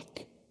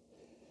rock.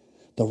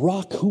 The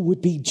rock who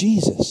would be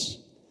Jesus.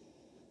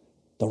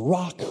 The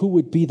rock who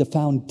would be the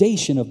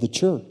foundation of the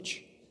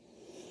church.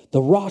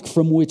 The rock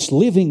from which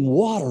living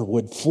water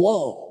would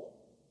flow.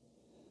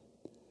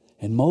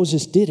 And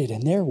Moses did it,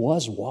 and there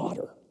was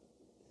water.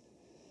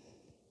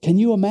 Can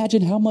you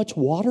imagine how much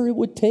water it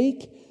would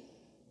take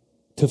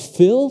to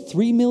fill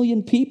 3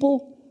 million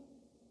people?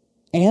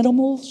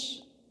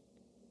 Animals?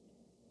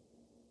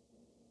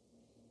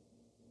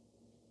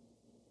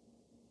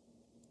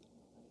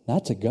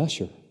 That's a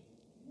gusher.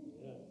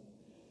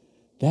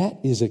 That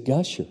is a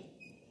gusher.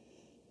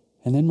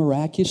 And then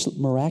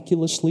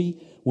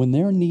miraculously, when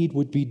their need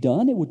would be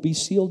done, it would be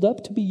sealed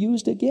up to be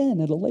used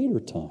again at a later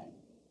time.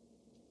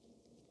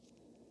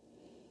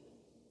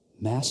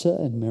 Massa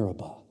and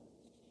Meribah,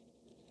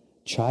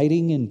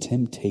 chiding and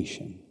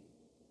temptation.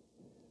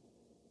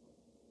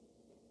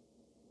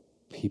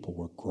 People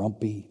were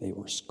grumpy, they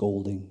were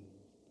scolding,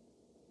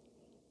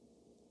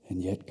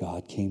 and yet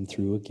God came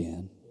through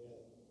again.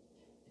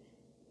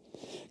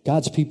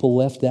 God's people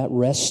left that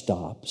rest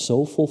stop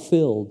so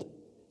fulfilled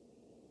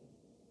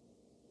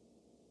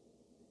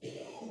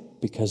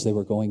because they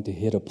were going to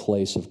hit a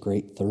place of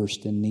great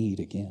thirst and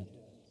need again.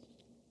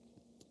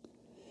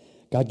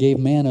 God gave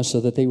manna so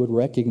that they would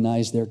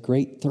recognize their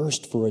great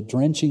thirst for a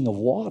drenching of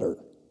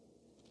water.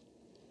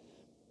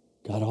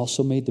 God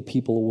also made the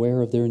people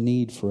aware of their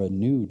need for a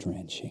new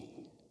drenching.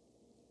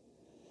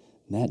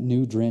 And that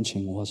new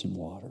drenching wasn't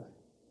water.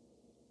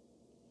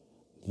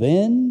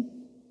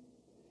 Then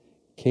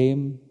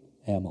came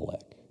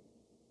Amalek.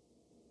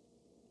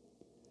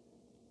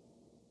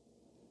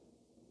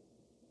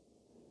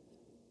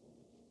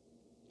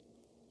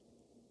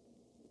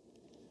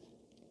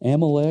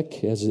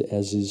 Amalek, as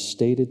is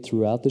stated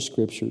throughout the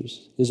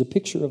Scriptures, is a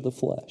picture of the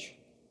flesh.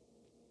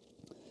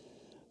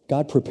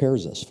 God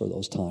prepares us for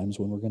those times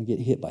when we're going to get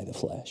hit by the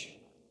flesh.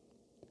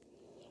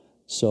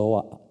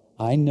 So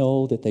I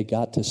know that they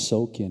got to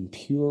soak in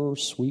pure,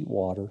 sweet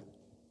water.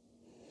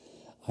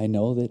 I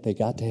know that they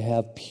got to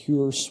have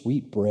pure,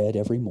 sweet bread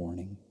every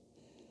morning.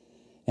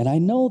 And I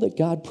know that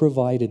God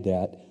provided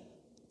that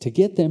to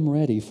get them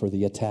ready for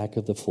the attack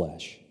of the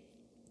flesh.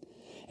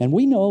 And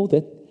we know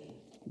that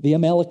the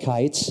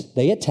Amalekites,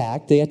 they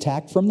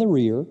attacked from the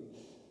rear.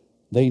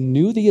 They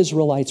knew the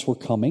Israelites were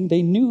coming.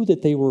 They knew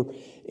that they were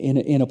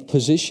in a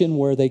position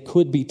where they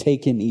could be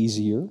taken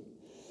easier.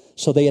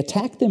 So they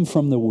attacked them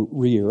from the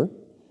rear.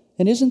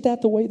 And isn't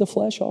that the way the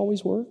flesh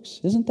always works?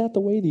 Isn't that the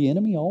way the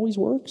enemy always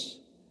works?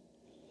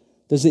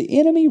 Does the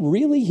enemy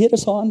really hit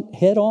us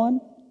head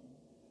on,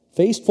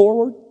 face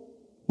forward,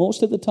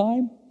 most of the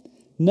time?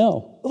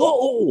 No.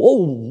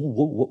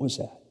 What was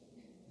that?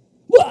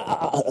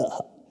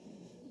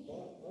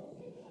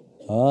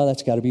 Oh,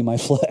 that's got to be my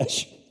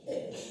flesh.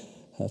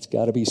 That's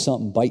got to be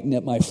something biting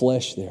at my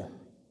flesh there.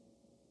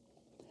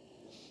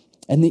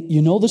 And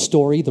you know the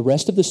story, the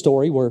rest of the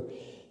story, where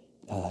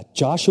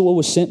Joshua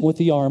was sent with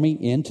the army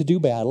in to do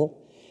battle,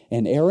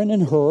 and Aaron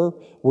and Hur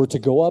were to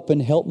go up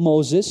and help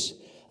Moses,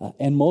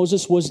 and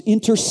Moses was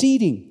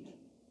interceding.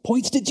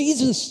 Points to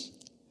Jesus.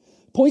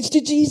 Points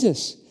to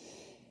Jesus.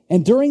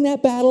 And during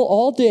that battle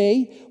all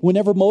day,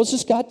 whenever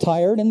Moses got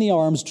tired and the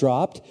arms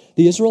dropped,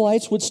 the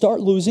Israelites would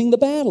start losing the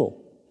battle.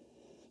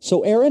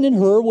 So Aaron and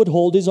Hur would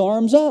hold his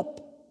arms up.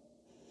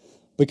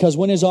 Because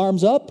when his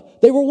arms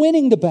up, they were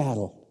winning the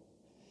battle.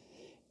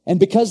 And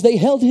because they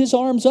held his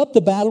arms up,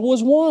 the battle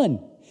was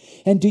won.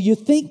 And do you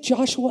think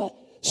Joshua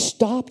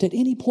stopped at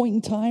any point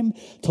in time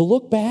to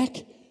look back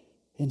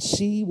and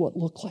see what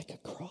looked like a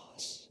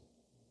cross?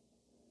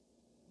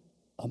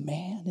 A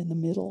man in the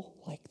middle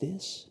like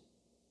this?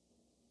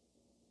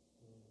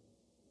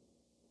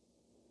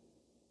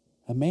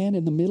 A man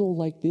in the middle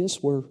like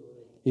this, where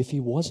if he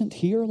wasn't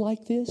here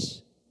like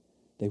this,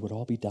 they would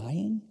all be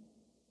dying?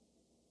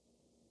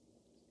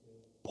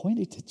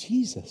 Pointed to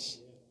Jesus.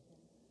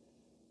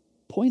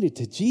 Pointed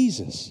to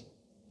Jesus.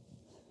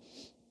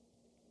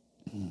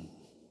 And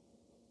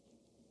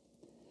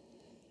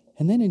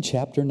then in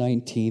chapter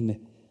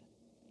 19,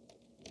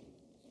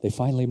 they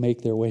finally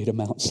make their way to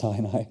Mount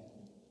Sinai.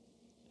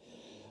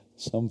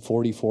 Some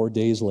 44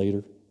 days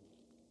later.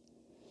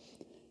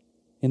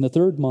 In the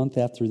 3rd month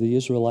after the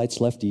Israelites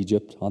left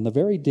Egypt, on the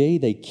very day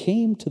they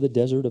came to the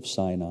desert of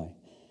Sinai,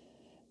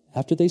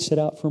 after they set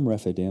out from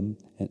Rephidim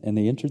and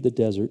they entered the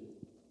desert,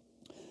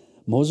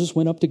 Moses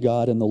went up to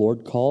God, and the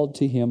Lord called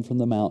to him from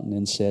the mountain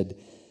and said,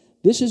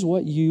 "This is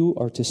what you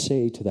are to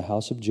say to the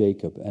house of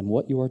Jacob and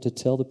what you are to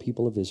tell the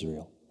people of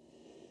Israel.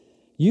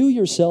 You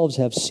yourselves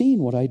have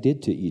seen what I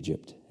did to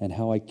Egypt and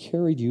how I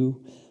carried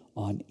you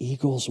on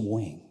eagle's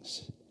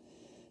wings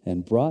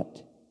and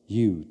brought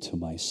you to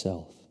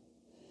myself.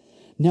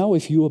 Now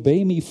if you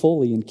obey me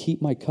fully and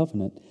keep my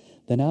covenant,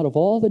 then out of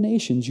all the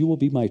nations you will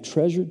be my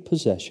treasured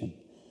possession.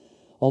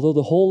 Although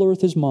the whole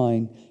earth is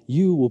mine,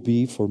 you will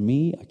be for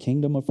me a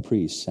kingdom of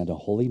priests and a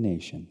holy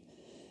nation.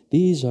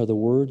 These are the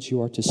words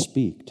you are to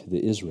speak to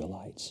the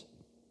Israelites."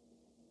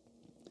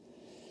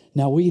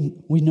 Now we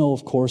know,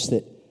 of course,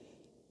 that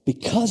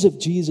because of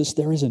Jesus,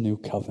 there is a new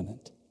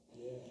covenant.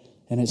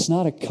 And it's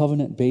not a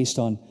covenant based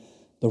on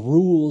the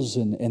rules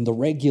and the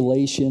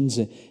regulations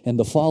and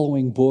the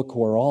following book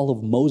where all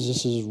of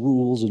Moses'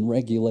 rules and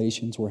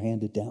regulations were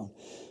handed down.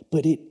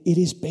 But it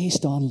is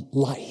based on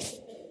life.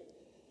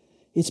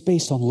 It's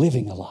based on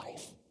living a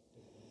life.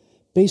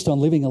 Based on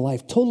living a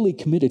life totally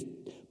committed,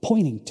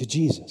 pointing to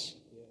Jesus.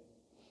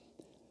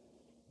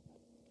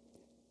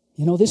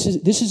 You know, this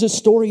is a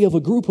story of a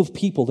group of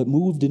people that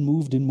moved and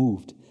moved and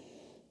moved.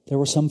 There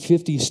were some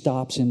 50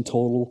 stops in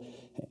total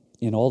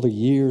in all the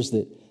years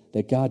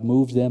that God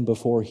moved them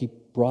before He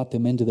brought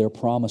them into their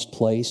promised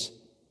place.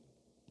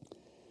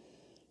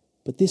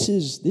 But this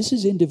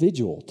is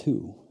individual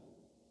too.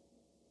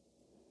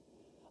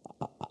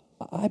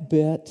 I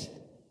bet,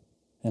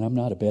 and I'm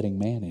not a betting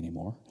man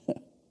anymore,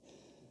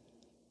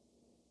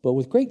 but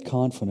with great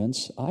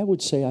confidence, I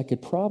would say I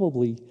could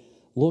probably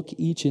look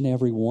each and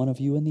every one of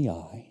you in the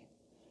eye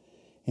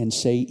and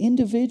say,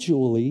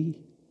 individually,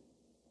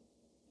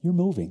 you're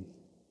moving.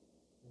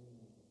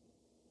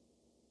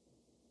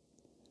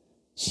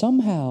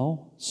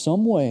 Somehow,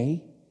 some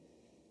way,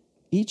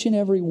 each and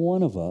every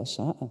one of us,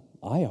 are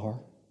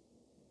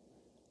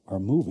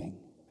moving.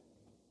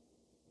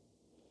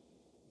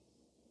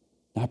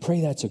 And I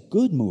pray that's a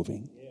good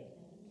moving.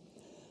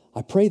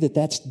 I pray that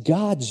that's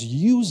God's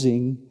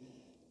using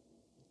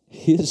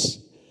His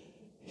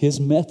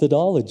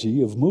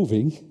methodology of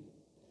moving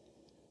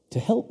to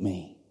help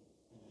me,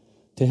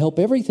 to help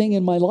everything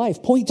in my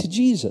life point to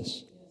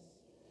Jesus.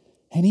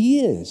 And He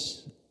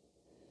is.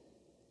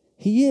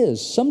 He is.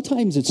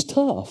 Sometimes it's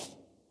tough.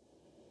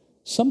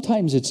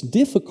 Sometimes it's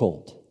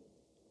difficult.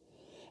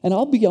 And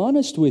I'll be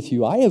honest with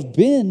you, I have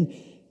been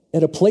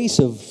at a place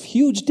of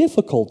huge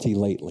difficulty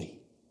lately.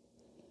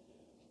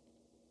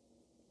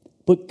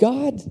 But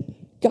God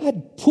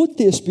put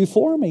this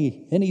before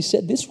me, and He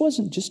said, this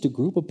wasn't just a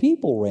group of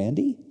people,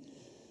 Randy.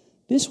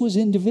 This was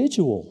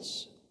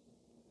individuals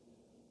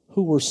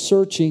who were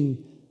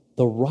searching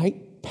the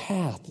right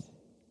path,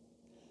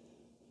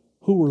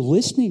 who were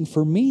listening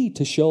for me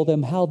to show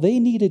them how they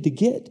needed to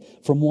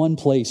get from one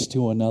place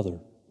to another.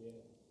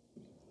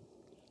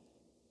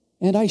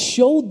 And I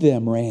showed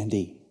them,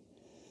 Randy,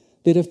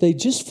 that if they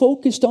just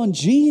focused on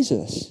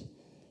Jesus,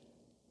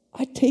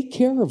 I'd take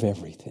care of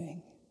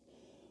everything.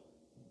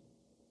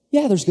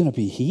 Yeah, there's going to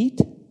be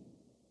heat.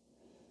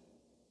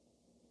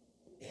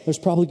 There's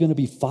probably going to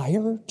be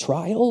fire,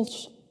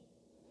 trials.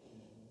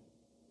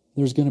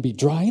 There's going to be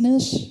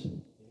dryness,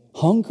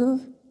 hunger,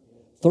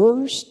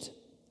 thirst.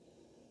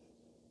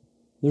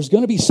 There's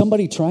going to be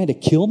somebody trying to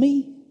kill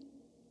me.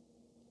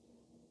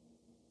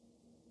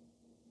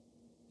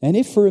 And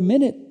if for a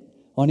minute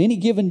on any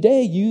given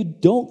day you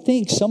don't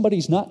think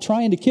somebody's not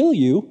trying to kill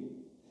you,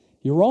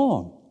 you're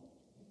wrong.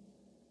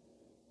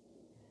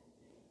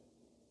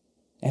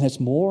 And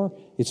it's more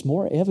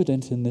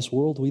evident in this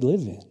world we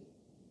live in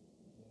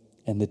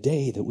and the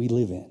day that we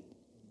live in.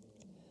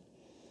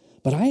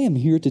 But I am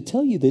here to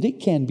tell you that it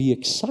can be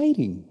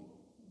exciting.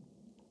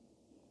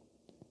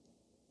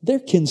 There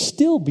can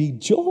still be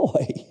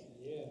joy.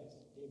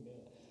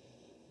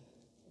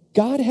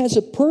 God has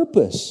a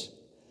purpose.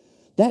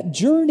 That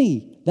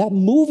journey, that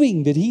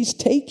moving that He's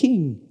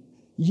taking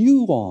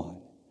you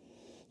on,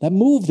 that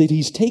move that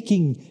He's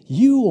taking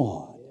you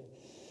on,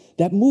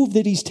 that move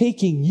that He's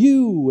taking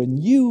you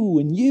and you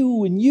and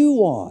you and you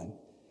on,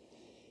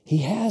 He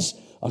has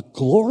a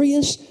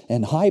glorious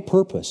and high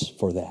purpose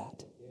for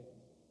that.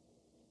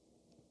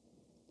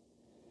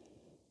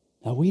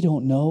 Now we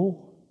don't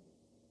know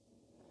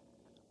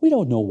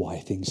why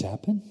things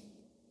happen.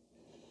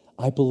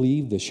 I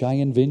believe the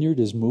Cheyenne Vineyard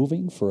is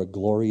moving for a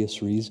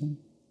glorious reason.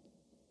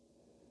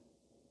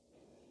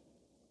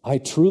 I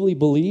truly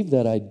believe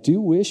that I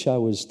do wish I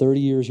was 30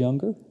 years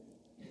younger.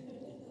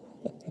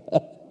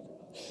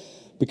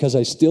 Because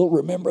I still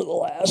remember the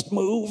last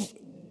move.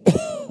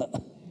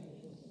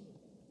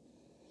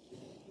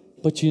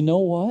 But you know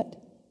what?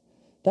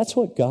 That's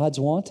what God's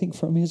wanting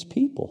from His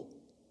people.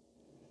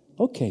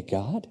 Okay,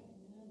 God.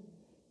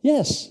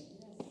 Yes.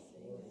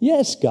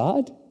 Yes,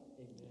 God.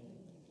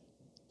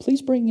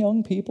 Please bring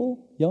young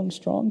people, young,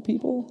 strong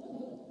people.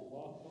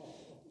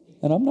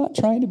 And I'm not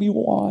trying to be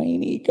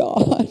whiny,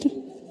 God.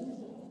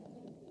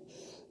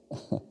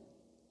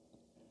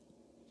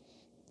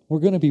 We're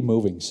going to be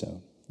moving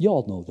soon. You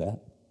all know that.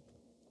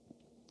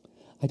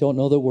 I don't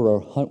know that we're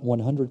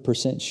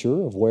 100%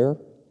 sure of where.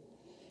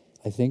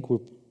 I think we're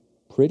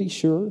pretty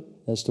sure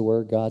as to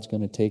where God's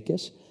going to take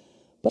us.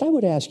 But I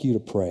would ask you to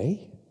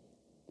pray.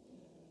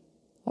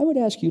 I would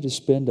ask you to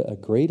spend a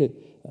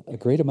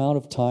great amount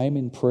of time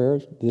in prayer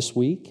this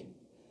week,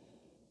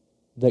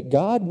 that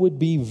God would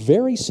be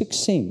very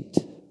succinct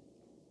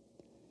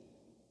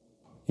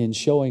in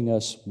showing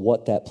us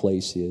what that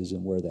place is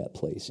and where that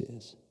place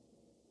is,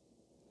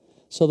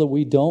 so that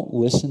we don't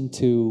listen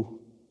to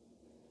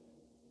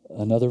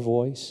another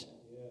voice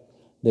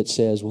that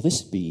says, well,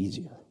 this would be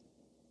easier.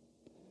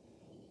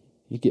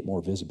 You get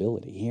more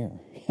visibility here.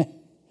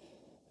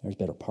 There's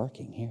better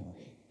parking here.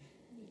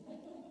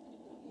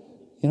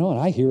 And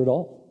I hear it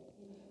all.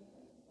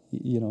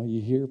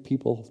 You hear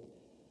people,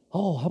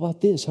 oh, how about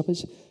this?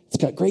 It's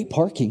got great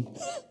parking.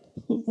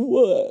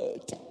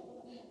 What?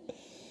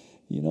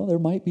 There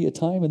might be a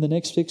time in the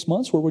next 6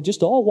 months where we'll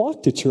just all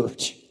walk to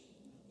church.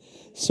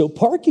 So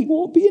parking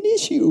won't be an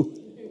issue.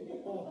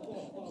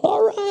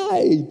 All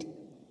right.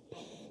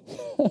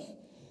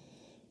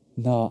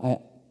 No,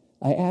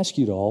 I ask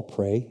you to all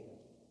pray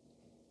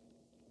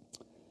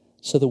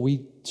so that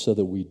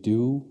we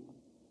do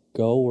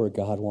go where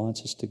God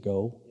wants us to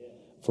go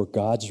for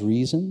God's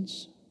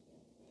reasons.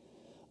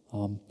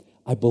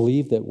 I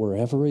believe that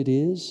wherever it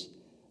is,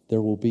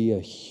 there will be a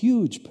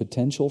huge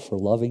potential for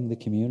loving the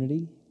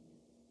community.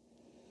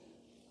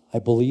 I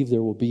believe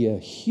there will be a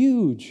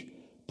huge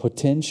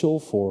potential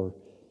for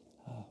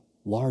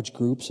large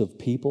groups of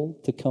people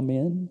to come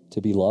in,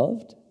 to be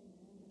loved,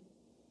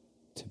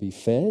 to be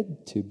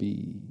fed, to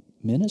be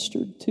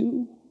ministered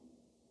to.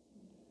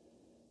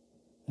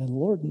 And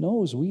Lord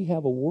knows we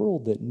have a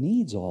world that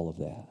needs all of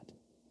that.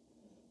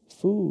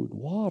 Food,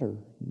 water,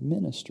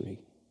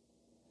 ministry,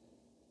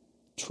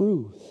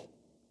 truth,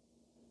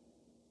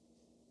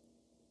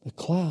 the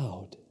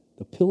cloud,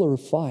 the pillar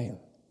of fire.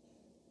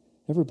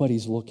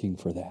 Everybody's looking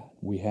for that.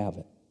 We have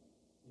it.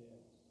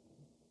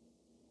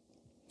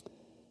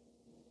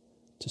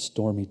 It's a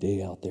stormy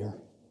day out there.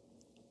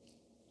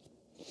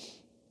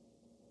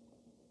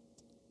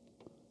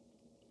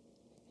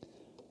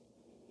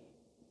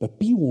 But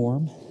be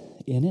warm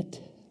in it.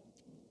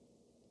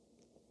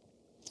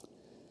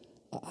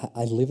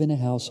 I live in a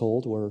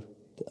household where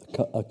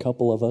a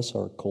couple of us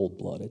are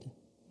cold-blooded.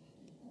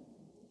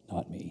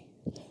 Not me.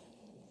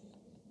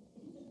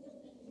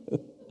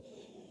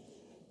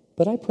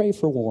 But I pray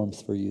for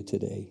warmth for you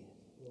today.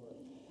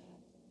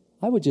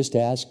 I would just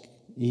ask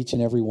each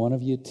and every one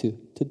of you to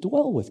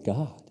dwell with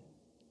God.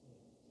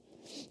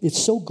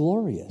 It's so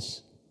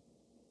glorious.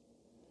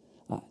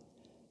 I've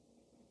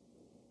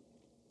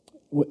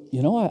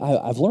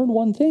learned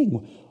one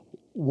thing.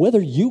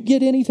 Whether you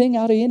get anything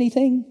out of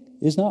anything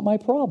is not my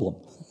problem.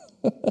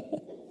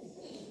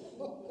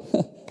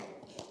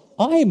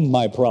 I'm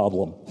my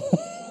problem.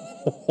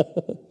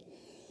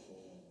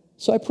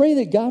 So I pray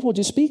that God will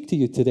just speak to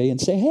you today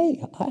and say,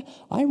 hey,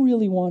 I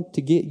really want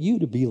to get you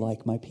to be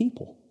like my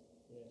people.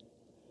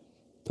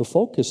 To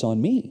focus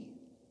on me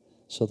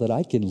so that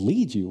I can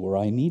lead you where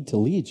I need to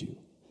lead you.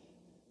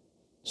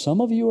 Some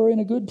of you are in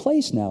a good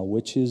place now,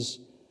 which is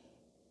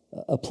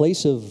a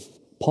place of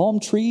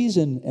palm trees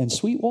and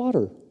sweet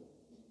water.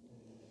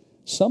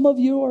 Some of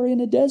you are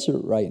in a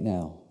desert right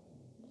now.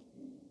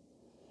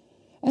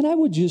 And I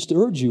would just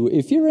urge you,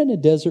 if you're in a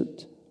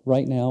desert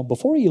right now,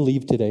 before you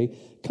leave today,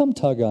 come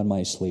tug on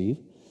my sleeve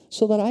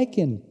so that I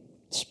can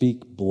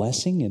speak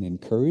blessing and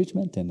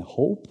encouragement and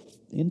hope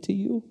into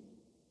you.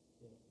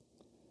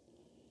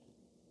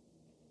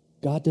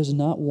 God does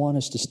not want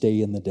us to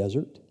stay in the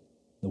desert,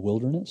 the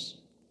wilderness.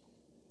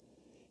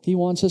 He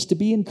wants us to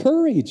be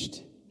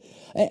encouraged.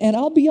 And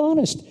I'll be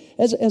honest,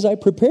 as I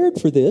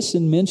prepared for this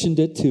and mentioned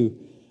it to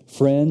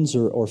friends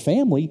or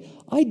family,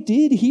 I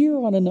did hear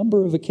on a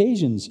number of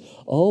occasions,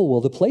 oh,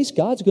 well, the place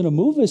God's going to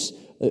move us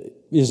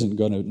isn't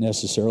going to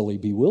necessarily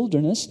be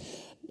wilderness.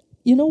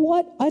 You know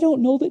what? I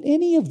don't know that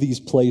any of these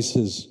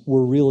places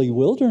were really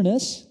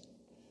wilderness.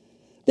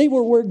 They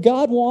were where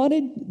God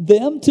wanted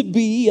them to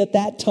be at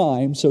that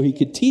time so He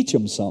could teach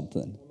them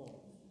something.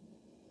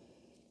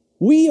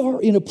 We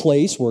are in a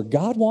place where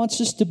God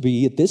wants us to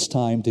be at this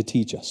time to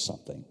teach us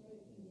something.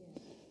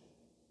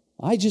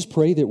 I just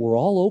pray that we're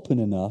all open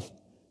enough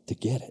to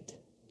get it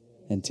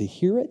and to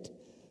hear it,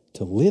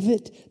 to live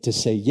it, to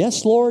say,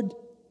 yes, Lord,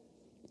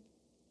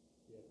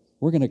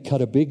 we're going to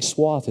cut a big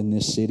swath in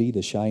this city,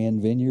 the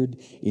Cheyenne Vineyard,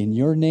 in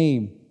your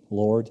name,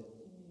 Lord.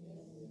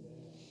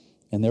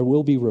 And there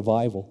will be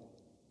revival.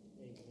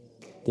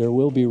 There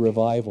will be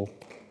revival.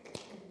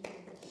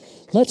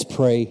 Let's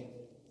pray.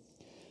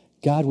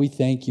 God, we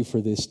thank you for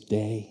this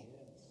day.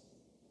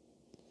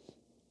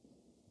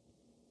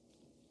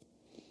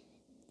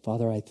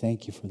 Father, I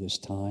thank you for this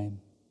time.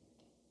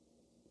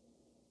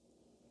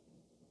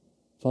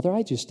 Father,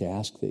 I just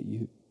ask that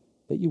you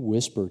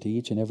whisper to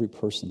each and every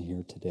person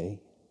here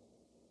today.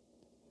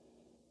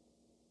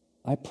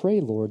 I pray,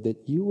 Lord,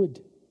 that you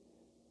would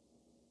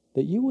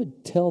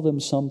tell them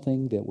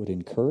something that would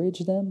encourage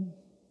them,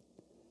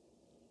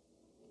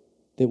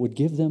 that would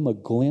give them a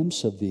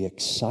glimpse of the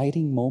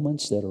exciting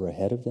moments that are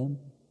ahead of them.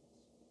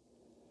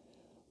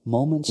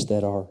 Moments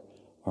that are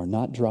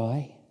not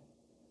dry,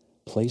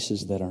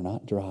 places that are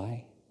not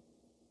dry,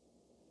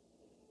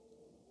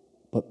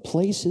 but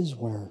places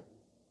where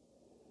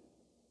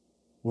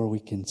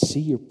we can see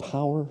your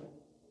power,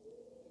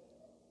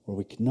 where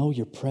we can know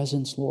your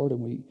presence, Lord,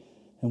 and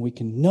we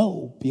can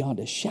know beyond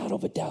a shadow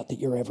of a doubt that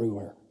you're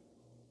everywhere.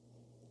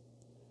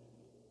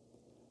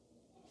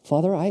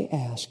 Father, I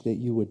ask that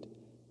you would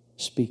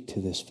speak to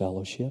this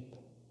fellowship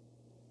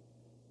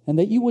and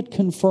that you would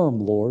confirm,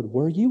 Lord,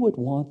 where you would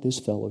want this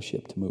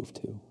fellowship to move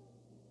to.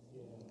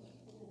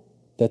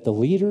 That the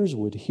leaders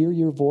would hear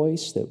your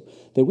voice,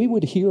 that we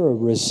would hear a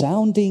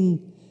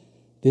resounding,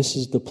 this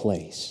is the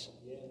place.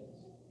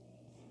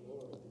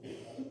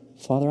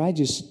 Father, I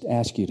just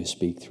ask you to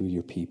speak through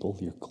your people,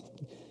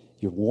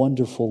 your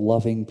wonderful,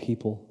 loving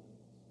people.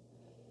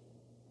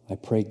 I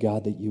pray,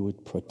 God, that you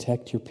would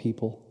protect your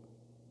people.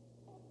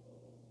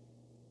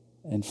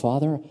 And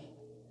Father,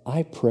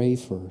 I pray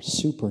for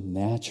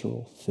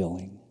supernatural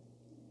filling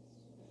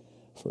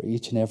for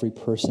each and every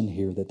person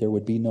here, that there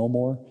would be no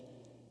more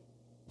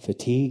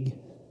fatigue.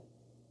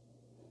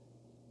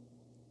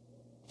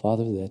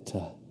 Father,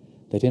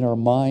 that in our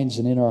minds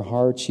and in our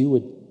hearts you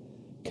would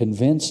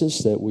convince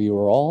us that we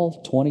were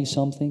all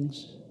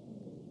 20-somethings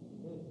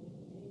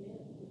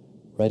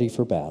ready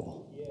for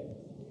battle.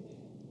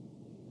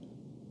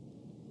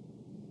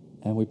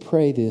 And we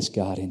pray this,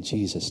 God, in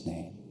Jesus'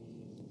 name.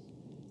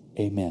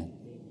 Amen.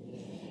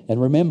 And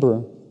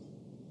remember,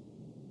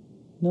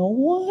 no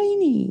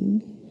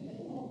whining,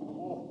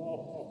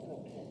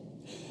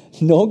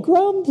 no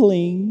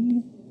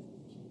grumbling.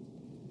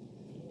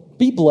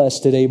 Be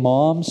blessed today,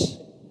 moms.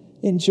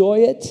 Enjoy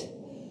it.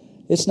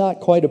 It's not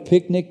quite a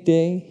picnic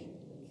day,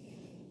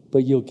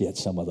 but you'll get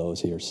some of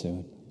those here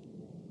soon.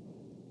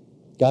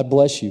 God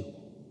bless you.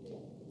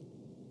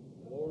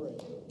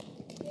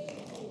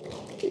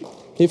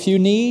 If you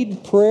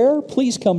need prayer, please come.